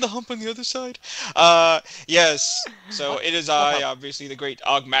Igor. Wasn't the hump on the other side? Yes. So it is I, obviously, the great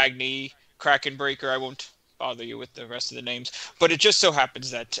Ogmagni, Kraken Breaker. I won't bother you with the rest of the names. But it just so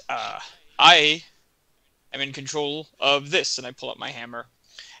happens that I am in control of this, and I pull up my hammer.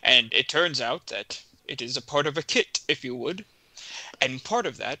 And it turns out that it is a part of a kit, if you would. And part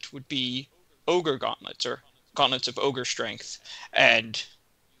of that would be ogre gauntlets, or gauntlets of ogre strength. And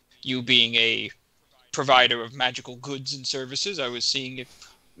you being a provider of magical goods and services, I was seeing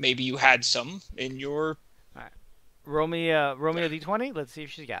if maybe you had some in your... Roll me a d20. Let's see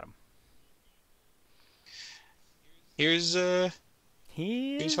if she's got them. Here's hoping.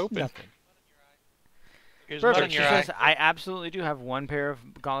 Nothing. Here's mud in Perfect. She your eye. says, I absolutely do have one pair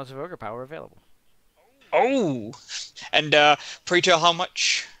of gauntlets of ogre power available. Oh! And pray tell, how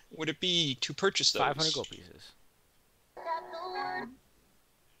much would it be to purchase those? 500 gold pieces.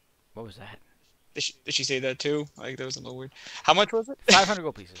 What was that? Did she say that too? Like, that was a little weird. How much was it? 500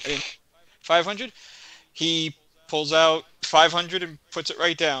 gold pieces. 500? He pulls out 500 and puts it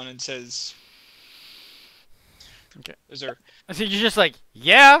right down and says, Okay. Is there... So you're just like,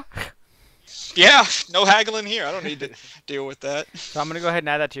 yeah. Yeah, no haggling here. I don't need to deal with that. So I'm gonna go ahead and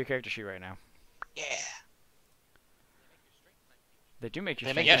add that to your character sheet right now. Yeah. They do make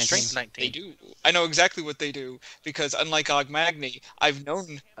your They strength make your 19. strength 19. They do. I know exactly what they do, because unlike Ogmagny, I've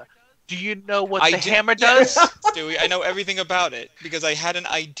known... Do you know what I the do- hammer does? Stewie, I know everything about it, because I had an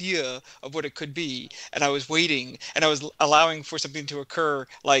idea of what it could be, and I was waiting, and I was allowing for something to occur,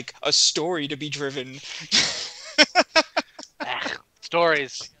 like a story to be driven.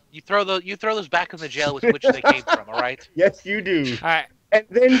 Stories. You throw those back in the jail with which they came from. All right. Yes, you do. All right. And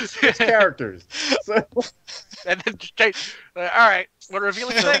then switch characters. So, And then just change. All right. We're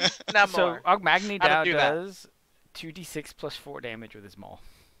revealing things. Now So more. Ogmagny How to now do that. does 2d6 plus 4 damage with his maul.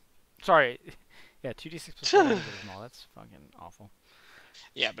 Sorry. Yeah, 2d6 plus 4 damage with his maul. That's fucking awful.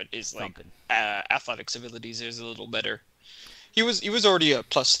 Yeah, but his like Thumping. athletics abilities is a little better. He was already a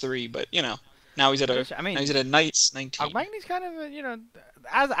 +3, but you know, now he's at a I mean, now he's at a nice 19. Ogmagny's kind of a,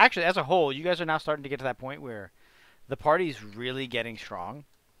 as a whole, you guys are now starting to get to that point where the party's really getting strong.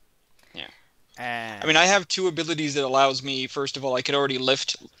 Yeah. And I mean, I have 2 abilities that allows me. First of all, I could already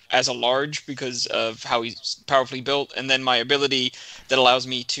lift as a large because of how he's powerfully built, and then my ability that allows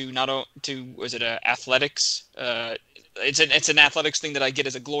me to was it athletics? It's an athletics thing that I get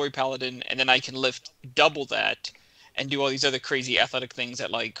as a glory paladin, and then I can lift double that, and do all these other crazy athletic things at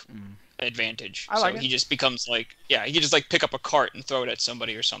like advantage. I like so it. he just becomes like he can just like pick up a cart and throw it at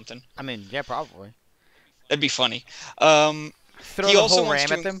somebody or something. I mean, yeah, probably. That'd be funny. Throw He the also whole wants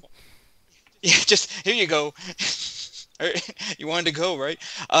ram to at them. Yeah, just here you go. You wanted to go, right?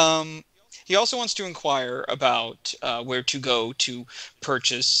 He also wants to inquire about where to go to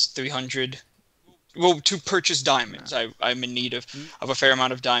purchase 300. Well, to purchase diamonds. I'm in need of a fair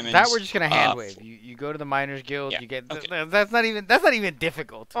amount of diamonds. That we're just gonna hand wave. You go to the miners guild. Yeah, You get okay. that's not even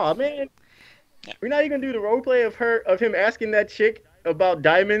difficult. oh man, Yeah. we're not even gonna do the role play of him asking that chick about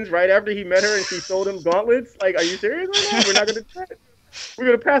diamonds right after he met her and she sold him gauntlets. Like, are you serious right now? We're not gonna do that. We're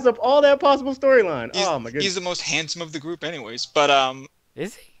gonna pass up all that possible storyline. Oh my goodness. He's the most handsome of the group, anyways. But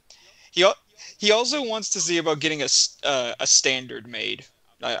Is he? he also wants to see about getting a standard made,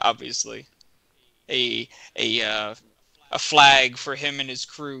 obviously, a flag for him and his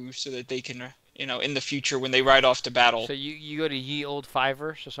crew so that they can in the future when they ride off to battle. So you go to Ye Old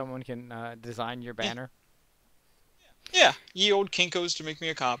Fiverr so someone can design your banner. Yeah, ye old Kinkos to make me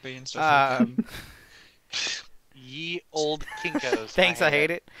a copy and stuff. Like that. Ye old Kinkos. Thanks, I hate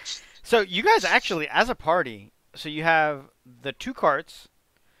it. So you guys actually, as a party, so you have the 2 carts,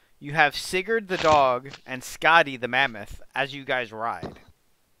 you have Sigurd the dog and Scotty the mammoth as you guys ride.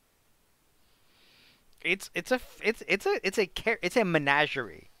 It's a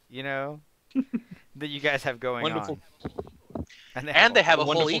menagerie, that you guys have going Wonderful. on. And they have a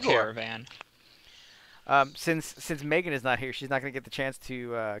whole wonderful Igor. caravan. Since Megan is not here, she's not going to get the chance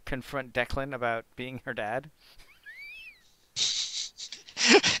to confront Declan about being her dad.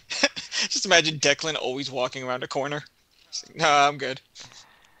 Just imagine Declan always walking around a corner. No, I'm good.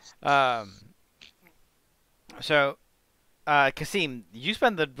 So, Kasim, you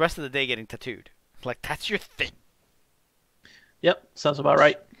spend the rest of the day getting tattooed. Like, that's your thing. Yep, sounds about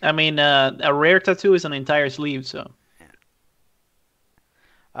right. I mean, a rare tattoo is an entire sleeve, so.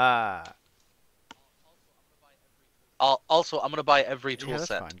 Also, I'm gonna buy every tool Yeah, that's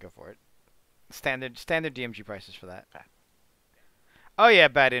set. fine. Go for it. Standard DMG prices for that. Oh yeah,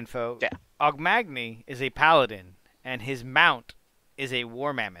 bad info. Yeah. Ogmagny is a paladin, and his mount is a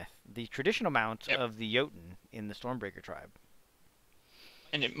war mammoth, the traditional mount Yep. of the Jotun in the Stormbreaker tribe.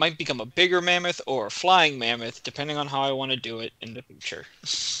 And it might become a bigger mammoth or a flying mammoth, depending on how I want to do it in the future.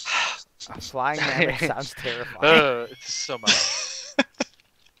 A flying mammoth sounds terrifying. It's so much.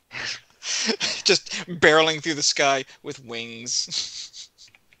 Just barreling through the sky with wings.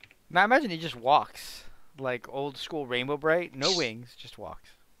 Now imagine he just walks like old school Rainbow Bright, no wings, just walks.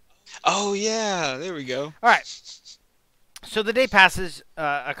 Oh yeah, there we go. All right. So the day passes.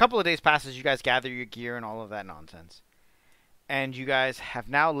 A couple of days passes. You guys gather your gear and all of that nonsense, and you guys have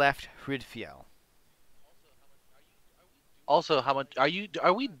now left Hridfjell. Also, how much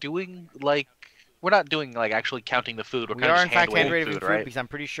are we doing? Like, we're not doing like actually counting the food. We're We kind are of in just fact hand hand-waving waving food, food right? because I'm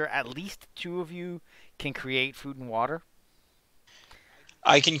pretty sure at least 2 of you can create food and water.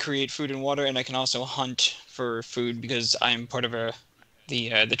 I can create food and water, and I can also hunt for food because I'm part of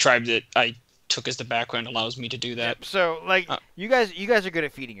the tribe that I took as the background allows me to do that. So like you guys are good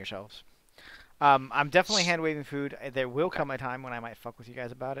at feeding yourselves. I'm definitely hand waving food. There will come a time when I might fuck with you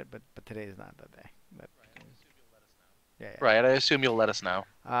guys about it, but today is not that day. But, yeah. Right, I assume you'll let us know.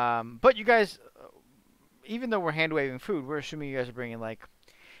 But you guys, even though we're hand waving food, we're assuming you guys are bringing like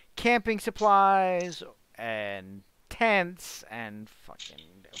camping supplies and tents and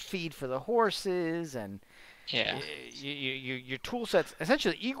fucking feed for the horses and Yeah. your tool sets.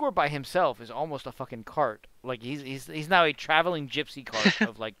 Essentially, Igor by himself is almost a fucking cart. Like he's now a traveling gypsy cart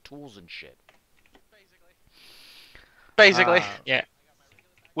of like tools and shit. Basically, Yeah.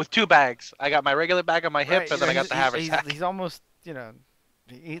 with 2 bags. I got my regular bag on my hip, Right, and then I got the haversack. He's almost,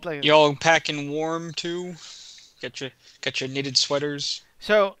 he's like. You all packing warm too? Got your knitted sweaters.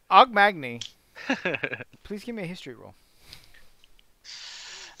 So, Ogmagny, please give me a history roll.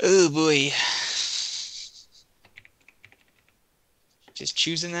 Oh boy. Just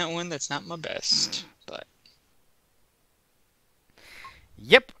choosing that one, that's not my best. But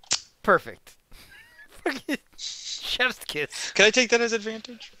Yep, perfect. Chef's kiss. can I take that as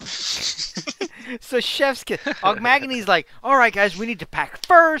advantage? So Chef's kiss. Ogmagny's like, all right, guys, we need to pack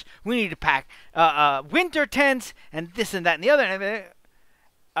furs. We need to pack winter tents and this and that and the other.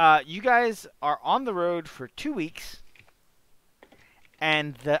 You guys are on the road for 2 weeks,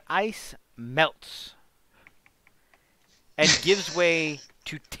 and the ice melts and gives way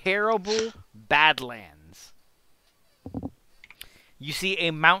to terrible badlands. You see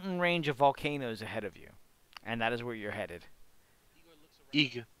a mountain range of volcanoes ahead of you, and that is where you're headed.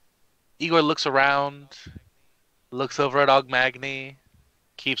 Igor looks around, looks over at Ogmagny,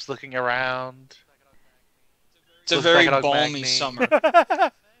 keeps looking around. It's a Looks very back at balmy Ogmagny. summer.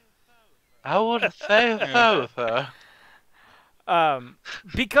 I would say so, sir.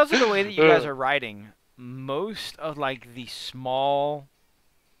 Because of the way that you guys are riding, most of like the small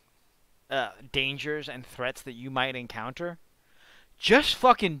dangers and threats that you might encounter, just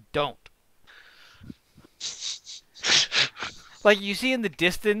fucking don't. Like you see in the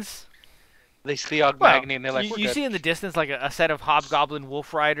distance. They see Ogmagny and they're like, you see in the distance like a set of hobgoblin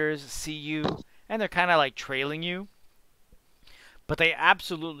wolf riders see you, and they're kind of like trailing you. But they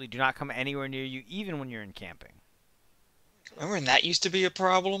absolutely do not come anywhere near you, even when you're in camping. Remember when that used to be a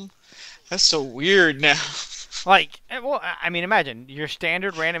problem? That's so weird now. Like, well, I mean, imagine your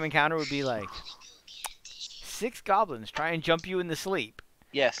standard random encounter would be like 6 goblins try and jump you in the sleep.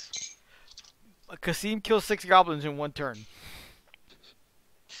 yes. Kasim kills 6 goblins in 1 turn.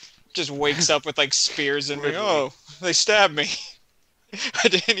 Just wakes up with like spears and like, oh, they stabbed me. I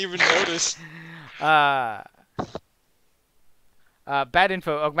didn't even notice. Bad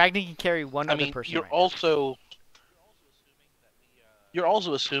info. Ogmagny can carry one I other mean, person. you're right now. also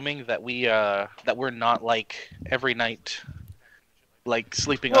assuming that we're not like every night, like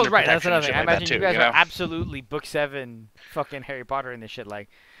sleeping Well, under right, that's protection another and thing. shit I like that imagine too. you guys know? are absolutely book 7 fucking Harry Potter and this shit. Like,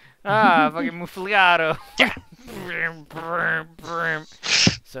 fucking muffliato.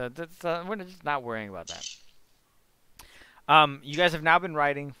 So that's we're just not worrying about that. You guys have now been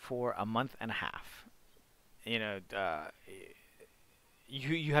riding for a month and a half. You know,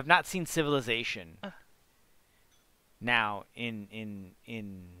 you have not seen civilization now in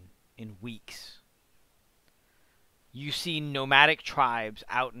weeks. You see nomadic tribes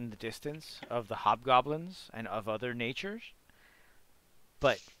out in the distance of the hobgoblins and of other natures,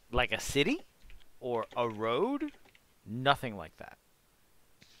 but like a city or a road, nothing like that.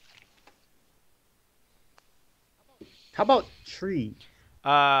 How about tree?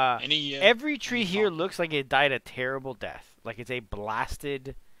 Every tree here looks like it died a terrible death. Like it's a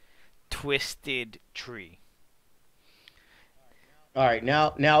blasted, twisted tree. All right, now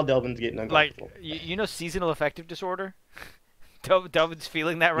Delvin's getting Like, uncomfortable. you know seasonal affective disorder? Delvin's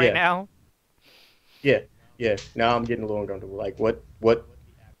feeling that right Yeah. now. Yeah. Now I'm getting a little uncomfortable. Like what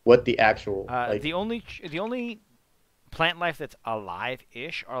the actual like? The only plant life that's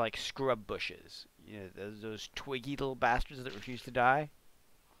alive-ish are like scrub bushes. You know, those twiggy little bastards that refuse to die.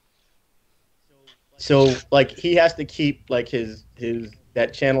 So like he has to keep like his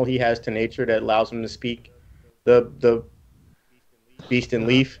that channel he has to nature that allows him to speak the beast and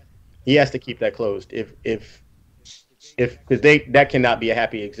leaf. He has to keep that closed. If because that cannot be a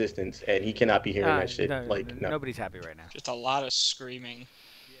happy existence, and he cannot be hearing that shit. No, like no. nobody's happy right now. Just a lot of screaming.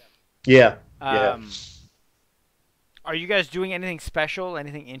 Yeah. Are you guys doing anything special,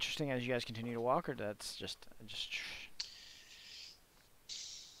 anything interesting as you guys continue to walk, or that's just?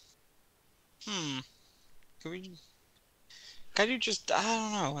 Can you just, I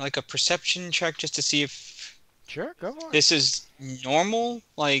don't know, like a perception check just to see if Sure, go for it. this is normal?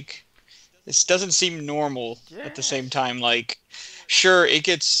 Like, this doesn't seem normal at the same time. Like, sure, it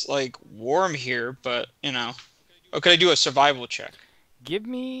gets, like, warm here, but, you know. Oh, could I do a survival check? Give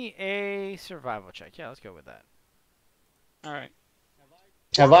me a survival check. Yeah, let's go with that. All right.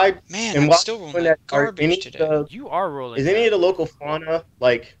 Have I? Man, and I'm while still rolling doing that are garbage any of today. You are rolling. is any of the local fauna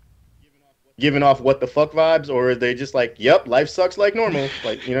like giving off what the fuck vibes, or are they just like, yep, life sucks like normal?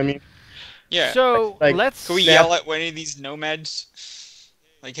 Like, you know what I mean? Yeah. So Like, let's. Can we Snap. yell at any of these nomads?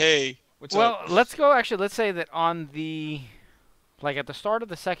 Like, hey, what's Well, up? let's go. Actually, let's say that on the, like at the start of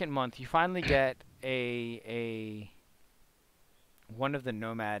the second month, you finally get a one of the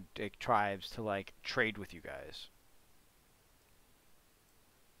nomadic tribes to like trade with you guys.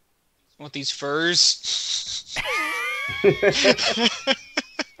 Want these furs?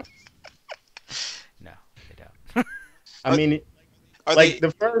 No, they don't. I mean, Are like they?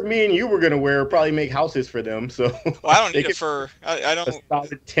 the furs me and you were gonna wear probably make houses for them, so Well, I don't they need a could fur. I a don't.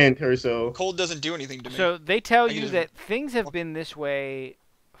 solid tent or so. Cold doesn't do anything to me. So they tell I you just- that things have been this way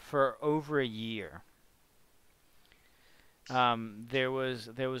for over a year. There was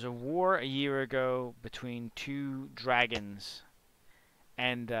a war a year ago between two dragons,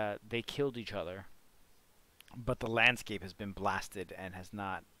 and they killed each other. But the landscape has been blasted and has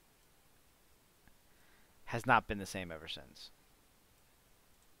not been the same ever since.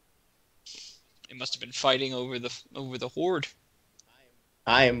 It must have been fighting over the horde.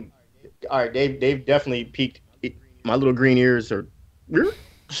 I am all right. They've definitely peaked. My little green ears are.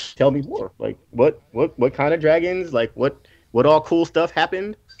 Tell me more. Like what kind of dragons? Like what all cool stuff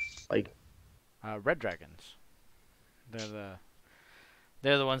happened? Like Red dragons.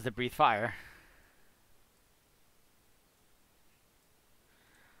 They're the ones that breathe fire.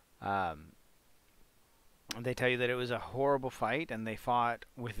 They tell you that it was a horrible fight, and they fought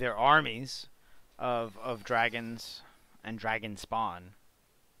with their armies of dragons and dragon spawn.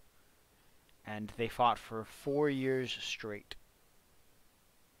 And they fought for 4 years straight.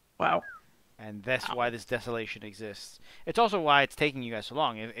 Wow. And that's why this desolation exists. It's also why it's taking you guys so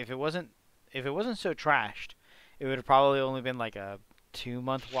long. If it wasn't so trashed, it would have probably only been like a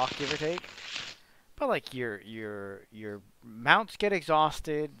 2-month walk, give or take. But like your mounts get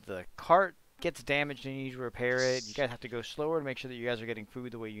exhausted, the cart gets damaged and you need to repair it. You guys have to go slower to make sure that you guys are getting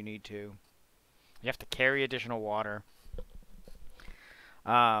food the way you need to. You have to carry additional water.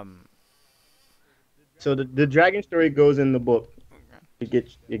 so, the dragon story goes in the book. It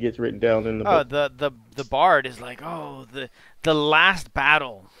gets written down in the Oh, book. the bard is like, oh, the last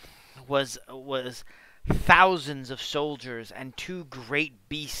battle was thousands of soldiers and two great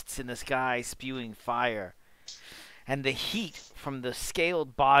beasts in the sky spewing fire, and the heat from the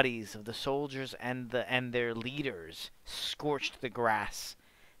scaled bodies of the soldiers and their leaders scorched the grass,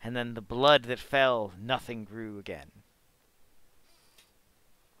 and then the blood that fell, nothing grew again.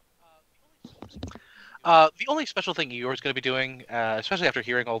 The only special thing you're going to be doing, especially after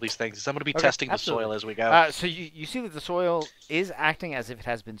hearing all these things, is I'm going to be Okay, testing the absolutely. soil as we go. So you see that the soil is acting as if it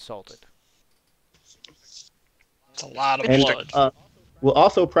has been salted. It's a lot of And blood. we'll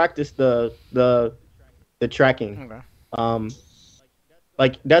also practice the tracking. Okay.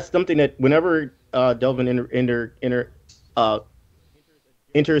 Like that's something that whenever Delvin enters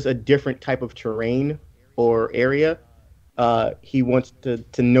a different type of terrain or area, he wants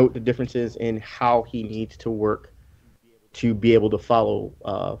to note the differences in how he needs to work to be able to follow,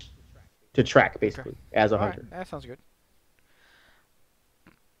 to track basically as a All right, hunter. that sounds good.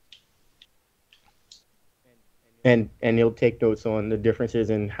 And he'll take notes on the differences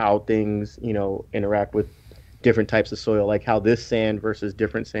in how things, interact with different types of soil, like how this sand versus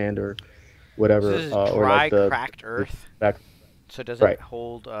different sand or whatever. So this is or dry, like the cracked earth. back. So it doesn't Right.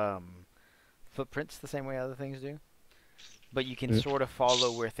 hold footprints the same way other things do. But you can sort of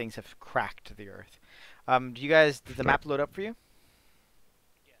follow where things have cracked the earth. Did the map load up for you?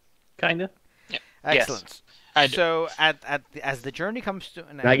 Kinda. Excellent. I do. So as the journey comes to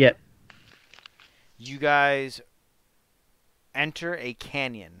an end, Not yet. you guys enter a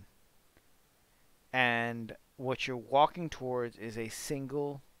canyon. And what you're walking towards is a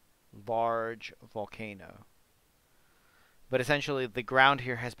single large volcano. But essentially, the ground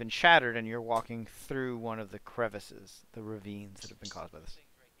here has been shattered, and you're walking through one of the crevices, the ravines that have been caused by this.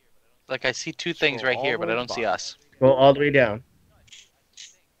 Like, I see two things Scroll right all here, the but way I to don't the see bottom. us. Go all the way down.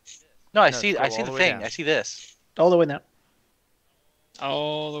 No, I No, see scroll the all the way thing. down. I see this. All the way down.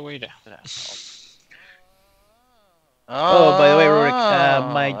 All the way down. Oh, by the way, Rurik,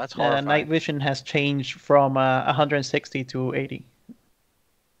 that's my horrifying. night vision has changed from 160 to 80.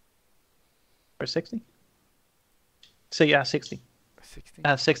 Or 60? So yeah, 60. 60?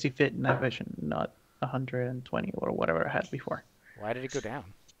 60 fit night vision, not 120 or whatever I had before. Why did it go down?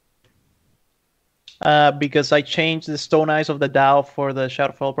 Because I changed the stone eyes of the Dow for the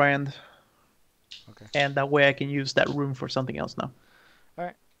Shadowfall brand. Okay. And that way I can use that room for something else now.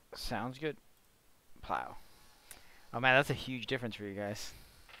 Sounds good. Plow. Oh man, that's a huge difference for you guys.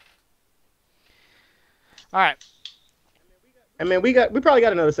 All right. I mean, we probably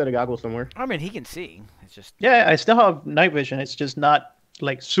got another set of goggles somewhere. I mean, he can see. It's just Yeah, I still have night vision. It's just not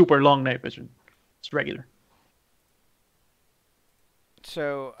like super long night vision. It's regular.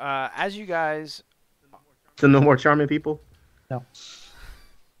 so. As you guys, So no more charming people. No.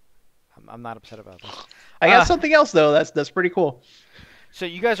 I'm not upset about this. I got something else though. That's pretty cool. So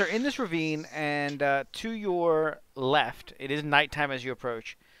you guys are in this ravine, and to your left, it is nighttime as you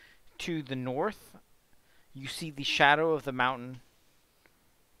approach. To the north, you see the shadow of the mountain,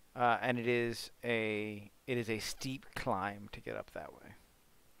 and it is a steep climb to get up that way.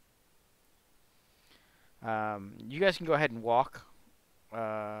 You guys can go ahead and walk.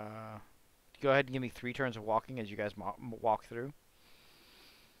 Go ahead and give me 3 turns of walking as you guys walk through.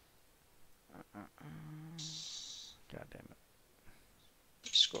 God damn it.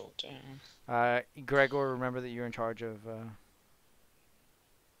 Scroll down. Gregor, remember that you're in charge of.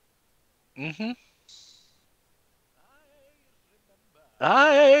 Mm-hmm.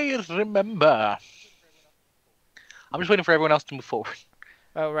 I remember. I'm just waiting for everyone else to move forward.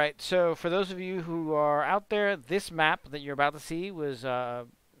 Oh, right. So for those of you who are out there, this map that you're about to see was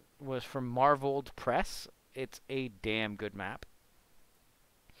from Marveled Press. It's a damn good map.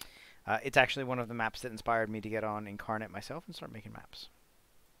 It's actually one of the maps that inspired me to get on Incarnate myself and start making maps.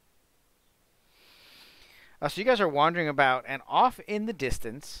 So you guys are wandering about, and off in the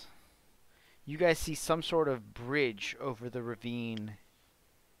distance, you guys see some sort of bridge over the ravine,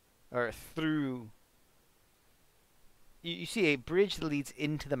 or through. You see a bridge that leads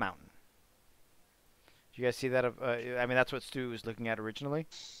into the mountain. Do you guys see that? I mean, that's what Stu was looking at originally.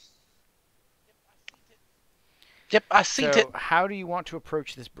 Yep, I see it. So how do you want to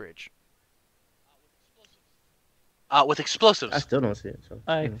approach this bridge? With explosives. I still don't see it. So.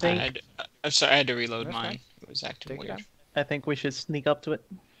 I think I'm sorry, I had to reload That's mine. fine. It was acting Take your weird. time. we should sneak up to it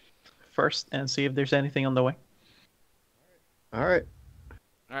first and see if there's anything on the way. All right.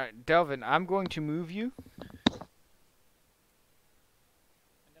 All right, Delvin, I'm going to move you.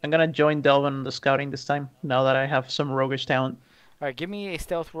 I'm gonna join Delvin on the scouting this time. Now that I have some roguish talent. All right, give me a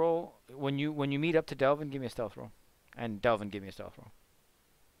stealth roll. When you meet up to Delvin, give me a stealth roll. And Delvin, give me a stealth roll.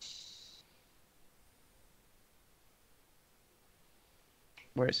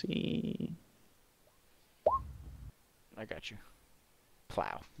 Where is he? I got you.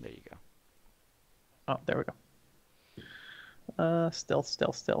 Plow. There you go. Oh, there we go.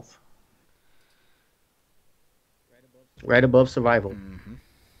 Stealth. Right above survival. Mm-hmm.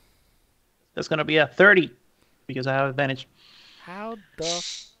 That's gonna be a 30 because I have advantage. How the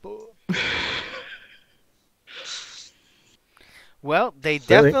fuck? Well, they Really?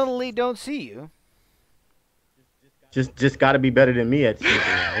 definitely don't see you. Just got to be better than me at sneaking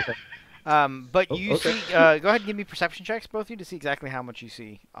out. Okay. But Oh, you okay. see. Go ahead and give me perception checks, both of you, to see exactly how much you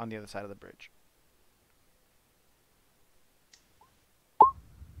see on the other side of the bridge.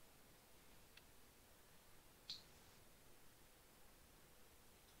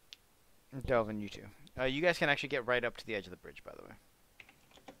 Delvin, you too. You guys can actually get right up to the edge of the bridge, by the way.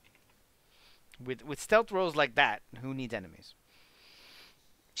 With stealth rolls like that, who needs enemies?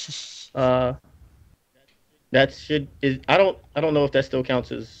 That should is I don't know if that still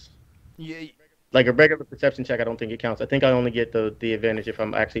counts as Yeah. like a regular perception check. I don't think it counts. I think I only get the advantage if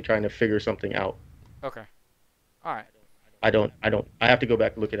I'm actually trying to figure something out. Okay. All right. I don't. I have to go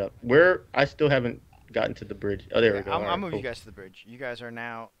back and look it up. Where I still haven't gotten to the bridge. Oh, there we go. I'll All right, move cool. you guys to the bridge. You guys are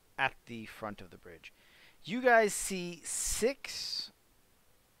now at the front of the bridge. You guys see 6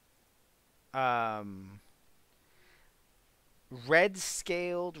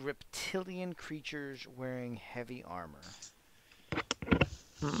 red-scaled reptilian creatures wearing heavy armor.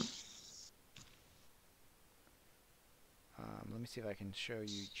 Let me see if I can show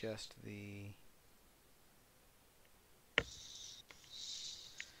you just the...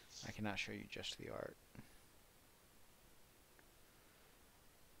 I cannot show you just the art.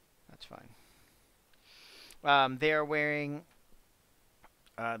 That's fine. They're wearing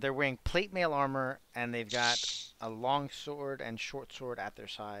plate mail armor, and they've got a long sword and short sword at their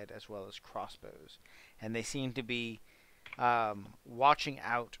side, as well as crossbows. And they seem to be watching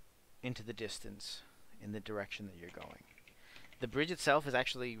out into the distance in the direction that you're going. The bridge itself is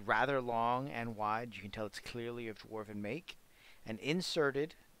actually rather long and wide. You can tell it's clearly of dwarven make. And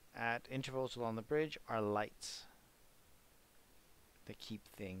inserted at intervals along the bridge are lights that keep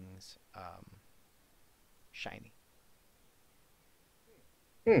things shiny.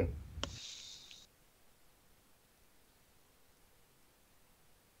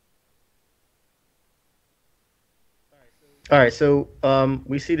 All right, so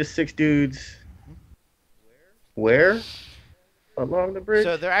we see the 6 dudes. Where? Along the bridge?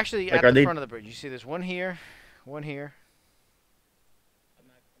 So they're actually Like, at are the they? front of the bridge. You see, there's one here, one here.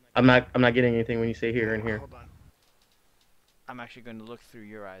 I'm not getting anything when you say here and here. Hold on. I'm actually going to look through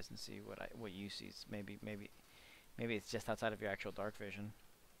your eyes and see what you see. Maybe it's just outside of your actual dark vision.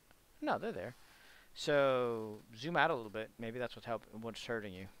 No, they're there. So zoom out a little bit. Maybe that's what's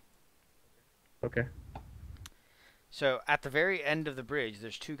hurting you. Okay. So at the very end of the bridge,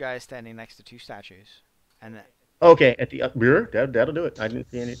 there's 2 guys standing next to 2 statues, and Okay, at the rear, that'll do it. I didn't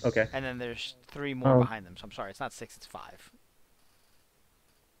see any. Okay. and then there's 3 more behind them. So I'm sorry, it's not 6, it's 5.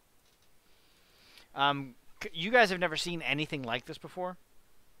 You guys have never seen anything like this before.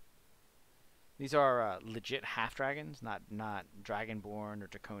 These are legit half dragons, not dragonborn or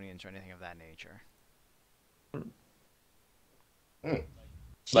draconians or anything of that nature.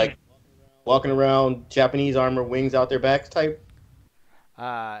 Like walking around, Japanese armor, wings out their backs type.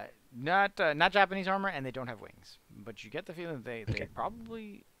 Not Japanese armor, and they don't have wings. But you get the feeling they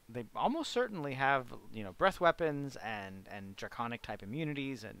almost certainly have breath weapons and draconic type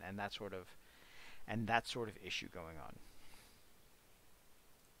immunities and that sort of issue going on.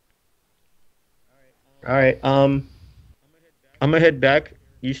 All right. I'm gonna head back.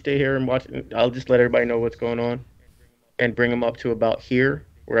 You stay here and watch. I'll just let everybody know what's going on, and bring them up to about here,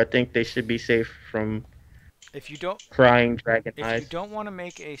 where I think they should be safe from. If you don't Crying dragon If eyes. you don't want to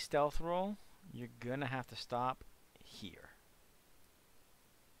make a stealth roll, you're gonna have to stop here.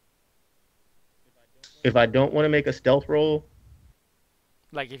 If I don't want to make a stealth roll,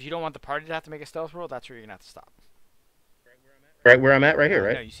 Like if you don't want the party to have to make a stealth roll, that's where you're gonna have to stop. right where I'm at, right here,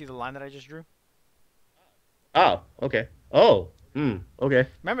 right? No, you see the line that I just drew? Oh, okay. Oh, okay.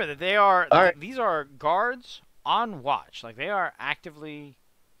 Remember that they are All right. these are guards on watch. Like they are actively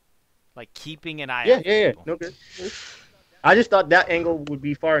like keeping an eye Yeah, out. yeah, yeah. For people. No good. I just thought that angle would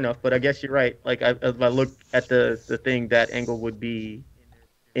be far enough, but I guess you're right. Like if I look at the thing, that angle would be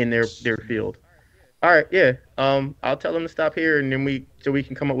in their field. All right, yeah. I'll tell them to stop here, and then we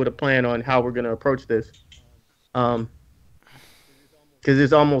can come up with a plan on how we're gonna approach this. Because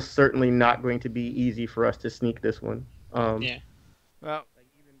it's almost certainly not going to be easy for us to sneak this one. Yeah. Well,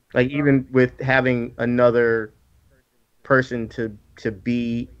 Like even with having another person to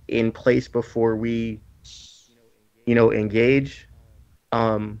be in place before we, engage,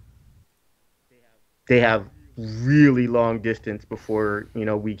 they have really long distance before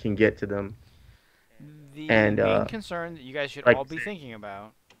we can get to them. the And, main concern that you guys should like- all be thinking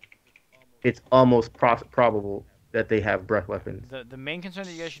about. It's almost probable that they have breath weapons. The main concern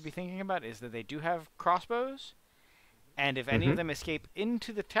that you guys should be thinking about is that they do have crossbows, and if any of them escape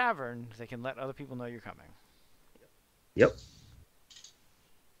into the tavern, they can let other people know you're coming. Yep.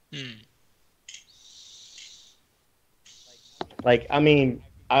 Like, I mean,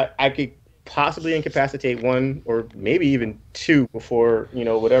 I could possibly incapacitate 1 or maybe even 2 before,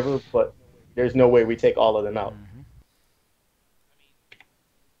 whatever, but there's no way we take all of them out.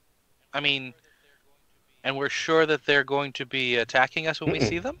 I mean, and we're sure that they're going to be attacking us when we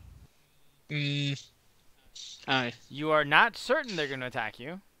see them? Aye. You are not certain they're going to attack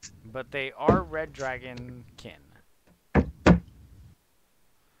you, but they are red dragon kin.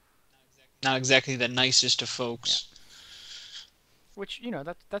 Not exactly the nicest of folks. Which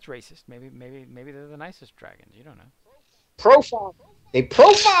that's racist. Maybe they're the nicest dragons. You don't know. Profile. They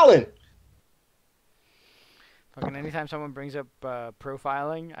profiling. Fucking anytime someone brings up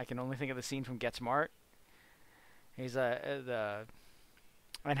profiling, I can only think of the scene from Get Smart. He's the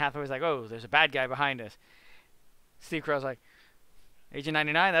Anne Hathaway's like, oh, there's a bad guy behind us. Steve Carell's like, Agent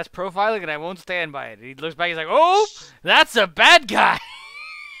 99, that's profiling, and I won't stand by it. He looks back, he's like, oh, that's a bad guy.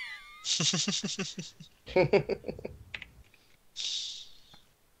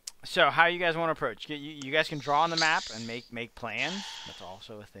 So, how you guys want to approach? You guys can draw on the map and make plans. That's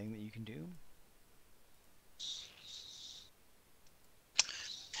also a thing that you can do.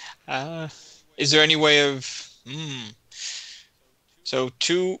 Is there any way of? So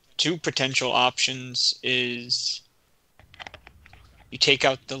two potential options is you take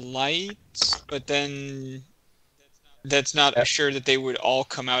out the lights, but then that's not assured that they would all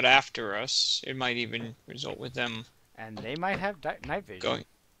come out after us. It might even result with them. And they might have night vision. Going.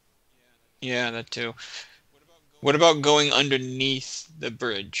 Yeah, that too. What about going underneath the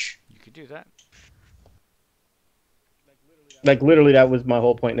bridge? You could do that. Like literally, that was my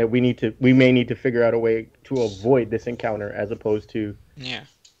whole point. That we may need to figure out a way to avoid this encounter, as opposed to. Yeah.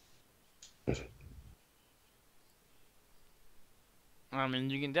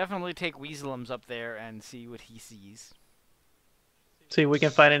 And you can definitely take Weaselums up there and see what he sees. See if we can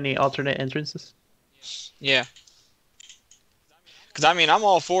find any alternate entrances. Yeah. Because I mean, I'm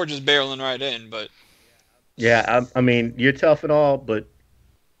all for just barreling right in, but Yeah, I mean, you're tough and all, but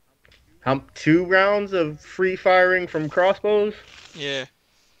 2 rounds of free firing from crossbows? yeah.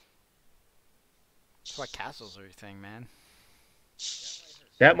 That's why castles are your thing, man.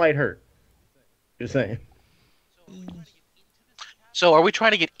 That might hurt. Just saying. So, are we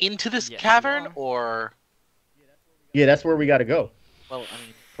trying to get into this Yes, you cavern, are. or? Yeah, that's where we got to go, Well, I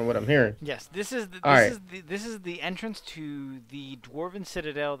mean, from what I'm hearing. Yes, this is the, All right. this is the entrance to the dwarven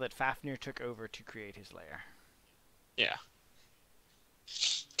citadel that Fafnir took over to create his lair. Yeah.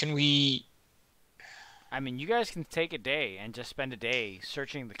 Can we? I mean, you guys can take a day and just spend a day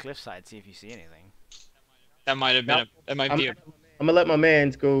searching the cliffside, see if you see anything. That might have been Now, that might be a. I'm gonna let my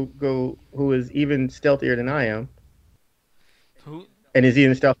man's go, who is even stealthier than I am, Who? and is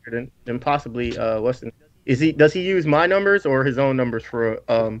even stealthier than possibly Weston. Does he use my numbers or his own numbers for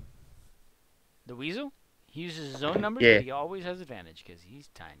The weasel? He uses his own numbers, Yeah. but he always has advantage because he's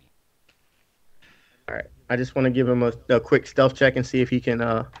tiny. All right. I just want to give him a quick stealth check and see if he can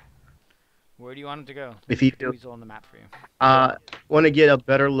Where do you want him to go? if he Put the weasel on the map for you. want to get a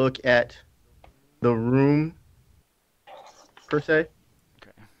better look at the room per se.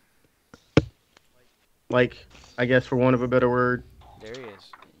 Okay. Like, I guess for want of a better word. There he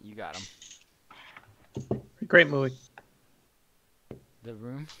is. You got him. Great movie. The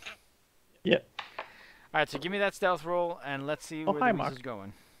room. Yep. All right, so give me that stealth roll, and let's see Oh, where hi, the Mark. weasel's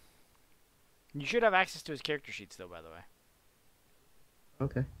going. You should have access to his character sheet still, by the way.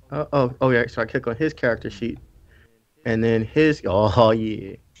 Okay. Yeah. So I click on his character sheet, and then his. Oh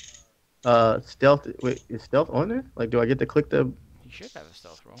yeah. Stealth. Wait, is stealth on there? Like, do I get to click the? He should have a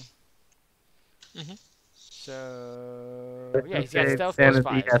stealth roll. Mhm. So yeah, he's got Okay, stealth sanity,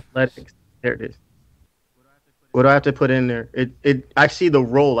 plus 5. athletics. There it is. What do I have to put in there? I see the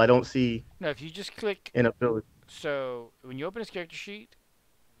roll. I don't see No, if you just click. an ability. So when you open his character sheet,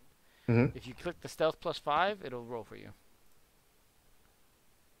 Mhm. if you click the stealth plus 5, it'll roll for you.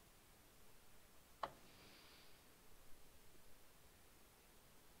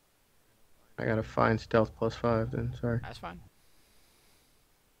 I gotta find stealth plus 5 then. Sorry. That's fine.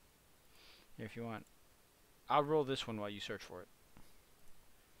 Here, if you want, I'll roll this one while you search for it.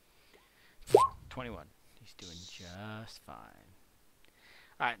 21. He's doing just fine.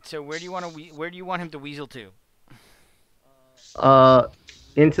 All right. So where do you want to? Where do you want him to weasel to?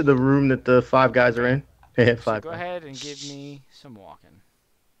 Into the room that the 5 guys are in. Yeah, So 5. go ahead and give me some walking.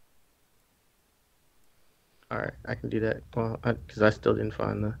 All right, I can do that. Well, because I still didn't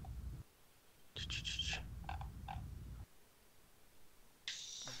find the.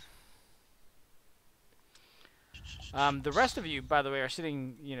 The rest of you, by the way, are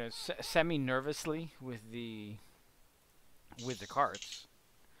sitting, semi-nervously with the carts.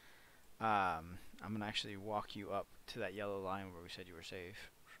 I'm gonna actually walk you up to that yellow line where we said you were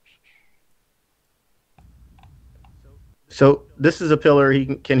safe. So this is a pillar.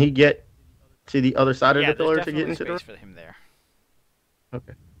 Can he get to the other side of Yeah, the pillar there's to get definitely into the? space for him there.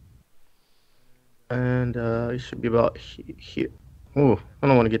 Okay. And it should be about here. Oh, I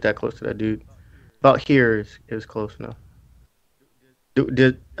don't want to get that close to that dude. About here is close enough.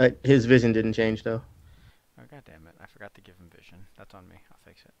 His vision didn't change though? Oh, God damn it. I forgot to give him vision. That's on me. I'll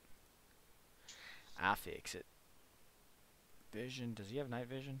fix it. I'll fix it. Vision. Does he have night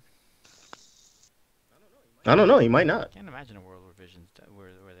vision? I don't know. He might not. I can't imagine a world where visions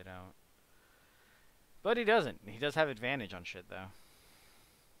where they don't. But he doesn't. He does have advantage on shit though.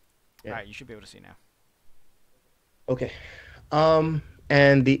 Yeah. All right, you should be able to see now. Okay.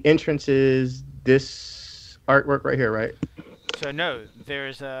 And the entrance is this artwork right here, right? So no,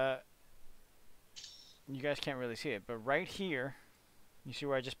 there's a. You guys can't really see it, but right here, you see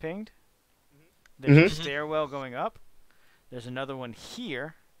where I just pinged? There's a stairwell going up. There's another one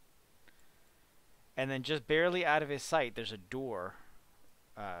here. And then just barely out of his sight, there's a door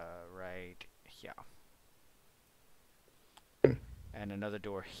right here. And another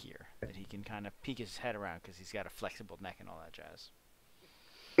door here that he can kind of peek his head around because he's got a flexible neck and all that jazz.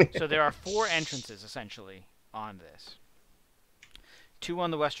 So there are 4 entrances, essentially, on this. 2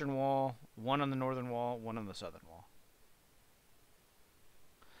 on the western wall, 1 on the northern wall, 1 on the southern wall.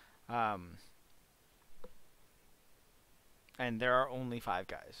 And there are only 5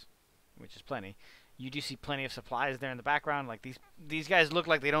 guys, which is plenty. You do see plenty of supplies there in the background. Like these guys look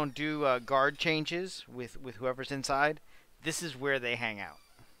like they don't do guard changes with whoever's inside. This is where they hang out.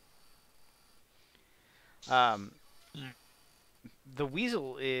 The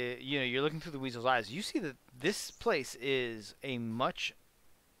weasel, you're looking through the weasel's eyes. You see that this place is a much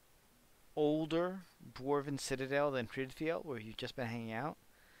older dwarven citadel than Prydfield, where you've just been hanging out.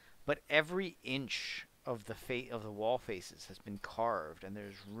 But every inch of the wall faces has been carved, and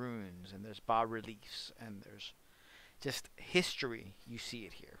there's runes, and there's bas reliefs, and there's just history. You see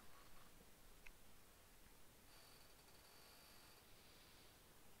it here.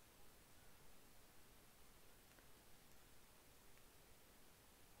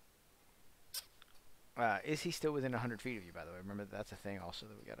 Is he still within 100 feet of you, by the way? Remember, that's a thing also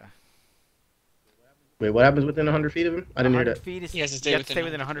that we gotta... Wait, what happens within 100 feet of him? I didn't hear 100 that. feet is... He has to you stay have to stay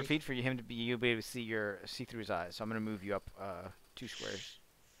within within 100 100 feet for him to be... You'll be able to see through his eyes. So I'm gonna move you up 2 squares.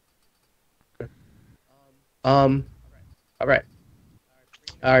 All right.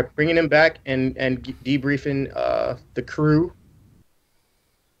 All right, bringing him back and debriefing the crew.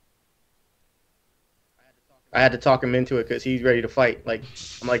 I had to talk him into it because he's ready to fight. Like,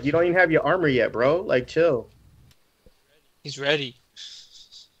 I'm like, you don't even have your armor yet, bro. Like, chill. He's ready.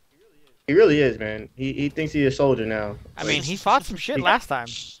 He really is, man. He thinks he's a soldier now. I mean, he fought some shit last time.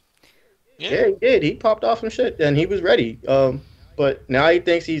 Yeah, he did. He popped off some shit and he was ready. But now he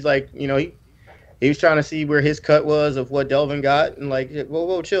thinks he's like, you know, he was trying to see where his cut was of what Delvin got, and like,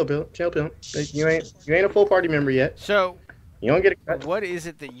 whoa, chill, Bill. You ain't a full party member yet. So, you don't get a cut. What is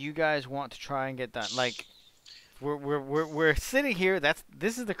it that you guys want to try and get done? Like, we're sitting here.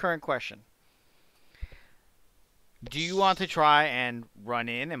 This is the current question. Do you want to try and run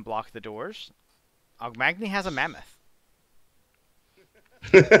in and block the doors? Ogmagny has a mammoth.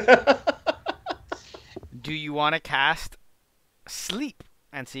 Do you want to cast sleep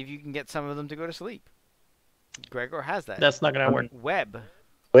and see if you can get some of them to go to sleep? Gregor has that. That's not gonna work. Web.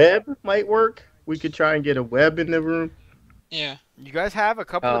 Web might work. We could try and get a web in the room. Yeah. You guys have a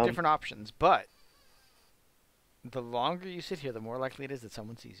couple of different options, but the longer you sit here, the more likely it is that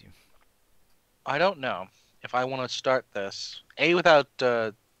someone sees you. I don't know if I want to start this without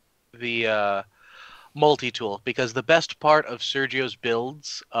the multi-tool, because the best part of Sergio's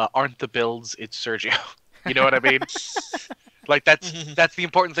builds aren't the builds, it's Sergio. You know what I mean? Like, that's the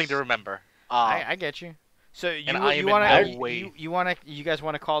important thing to remember. I get you. So you guys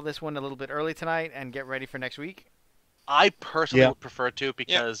want to call this one a little bit early tonight and get ready for next week? I personally would prefer to,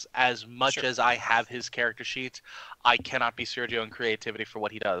 because as much as I have his character sheet, I cannot be Sergio in creativity for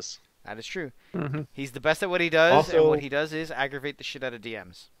what he does. That is true. Mm-hmm. He's the best at what he does, Also, and what he does is aggravate the shit out of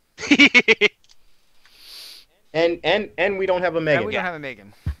DMs. and we don't have a Megan. And we don't have a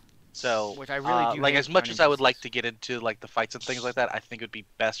Megan. So, which I really do like, hate as much running as I would business. like to get into like the fights and things like that, I think it would be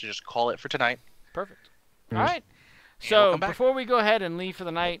best to just call it for tonight. Perfect. Mm. All right. we'll So come back. before we go ahead and leave for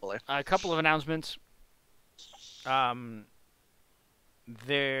the night, Hopefully. a couple of announcements.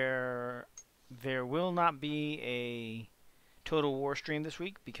 There will not be a Total War stream this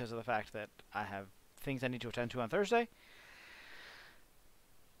week because of the fact that I have things I need to attend to on Thursday.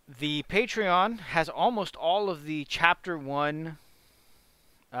 The Patreon has almost all of the Chapter 1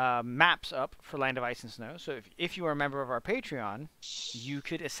 maps up for Land of Ice and Snow. So if you are a member of our Patreon, you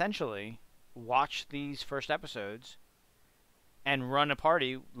could essentially watch these first episodes and run a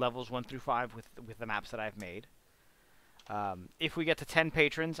party levels 1 through 5 with the maps that I've made. If we get to 10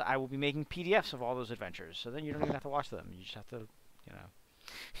 patrons, I will be making PDFs of all those adventures. So then you don't even have to watch them. You just have to,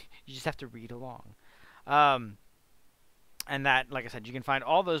 you just have to read along. And that, like I said, you can find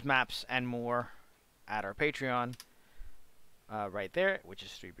all those maps and more at our Patreon right there, which is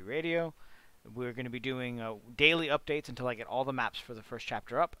 3B Radio. We're going to be doing daily updates until I get all the maps for the first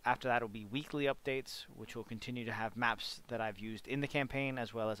chapter up. After that, it will be weekly updates, which will continue to have maps that I've used in the campaign,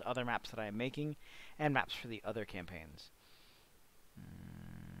 as well as other maps that I am making, and maps for the other campaigns.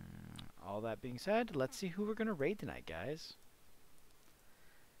 All that being said, let's see who we're going to raid tonight, guys.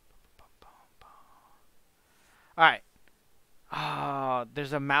 Alright.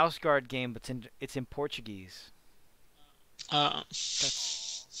 There's a mouse guard game, but it's in Portuguese.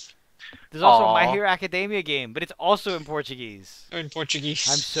 There's also a My Hero Academia game, but it's also in Portuguese. In Portuguese.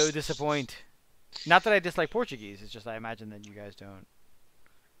 I'm so disappointed. Not that I dislike Portuguese, it's just I imagine that you guys don't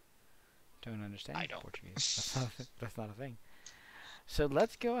understand I don't. Portuguese. That's not a thing. So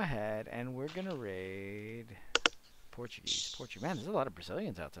let's go ahead and we're gonna raid Portuguese. Man, there's a lot of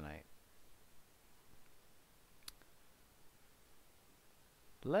Brazilians out tonight.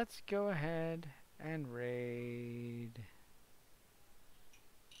 Let's go ahead and raid.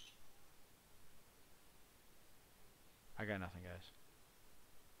 I got nothing, guys.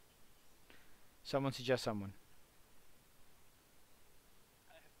 Someone suggest someone.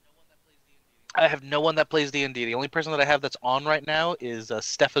 I have no one that plays D&D. The only person that I have that's on right now is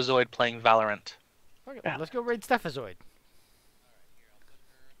Stephazoid playing Valorant. Okay, let's go raid Stephazoid.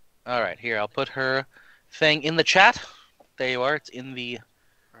 All right, here, I'll put her thing in the chat. There you are. It's in the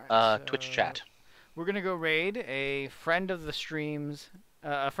Twitch chat. We're gonna go raid a friend of the stream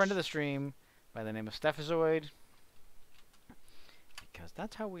by the name of Stephazoid. Because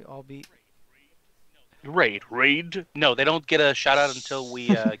that's how we all beat. Raid. No, they don't get a shout out until we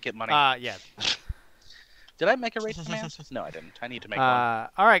get money. Yeah. Did I make a raid command? No, I didn't. I need to make one.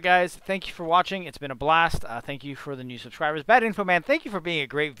 All right, guys. Thank you for watching. It's been a blast. Thank you for the new subscribers. Bad Info Man, thank you for being a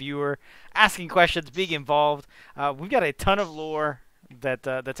great viewer, asking questions, being involved. We've got a ton of lore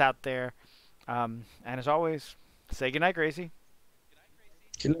that's out there. And as always, say goodnight, Gracie.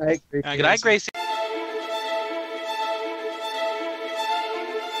 Good night. Good night, Gracie.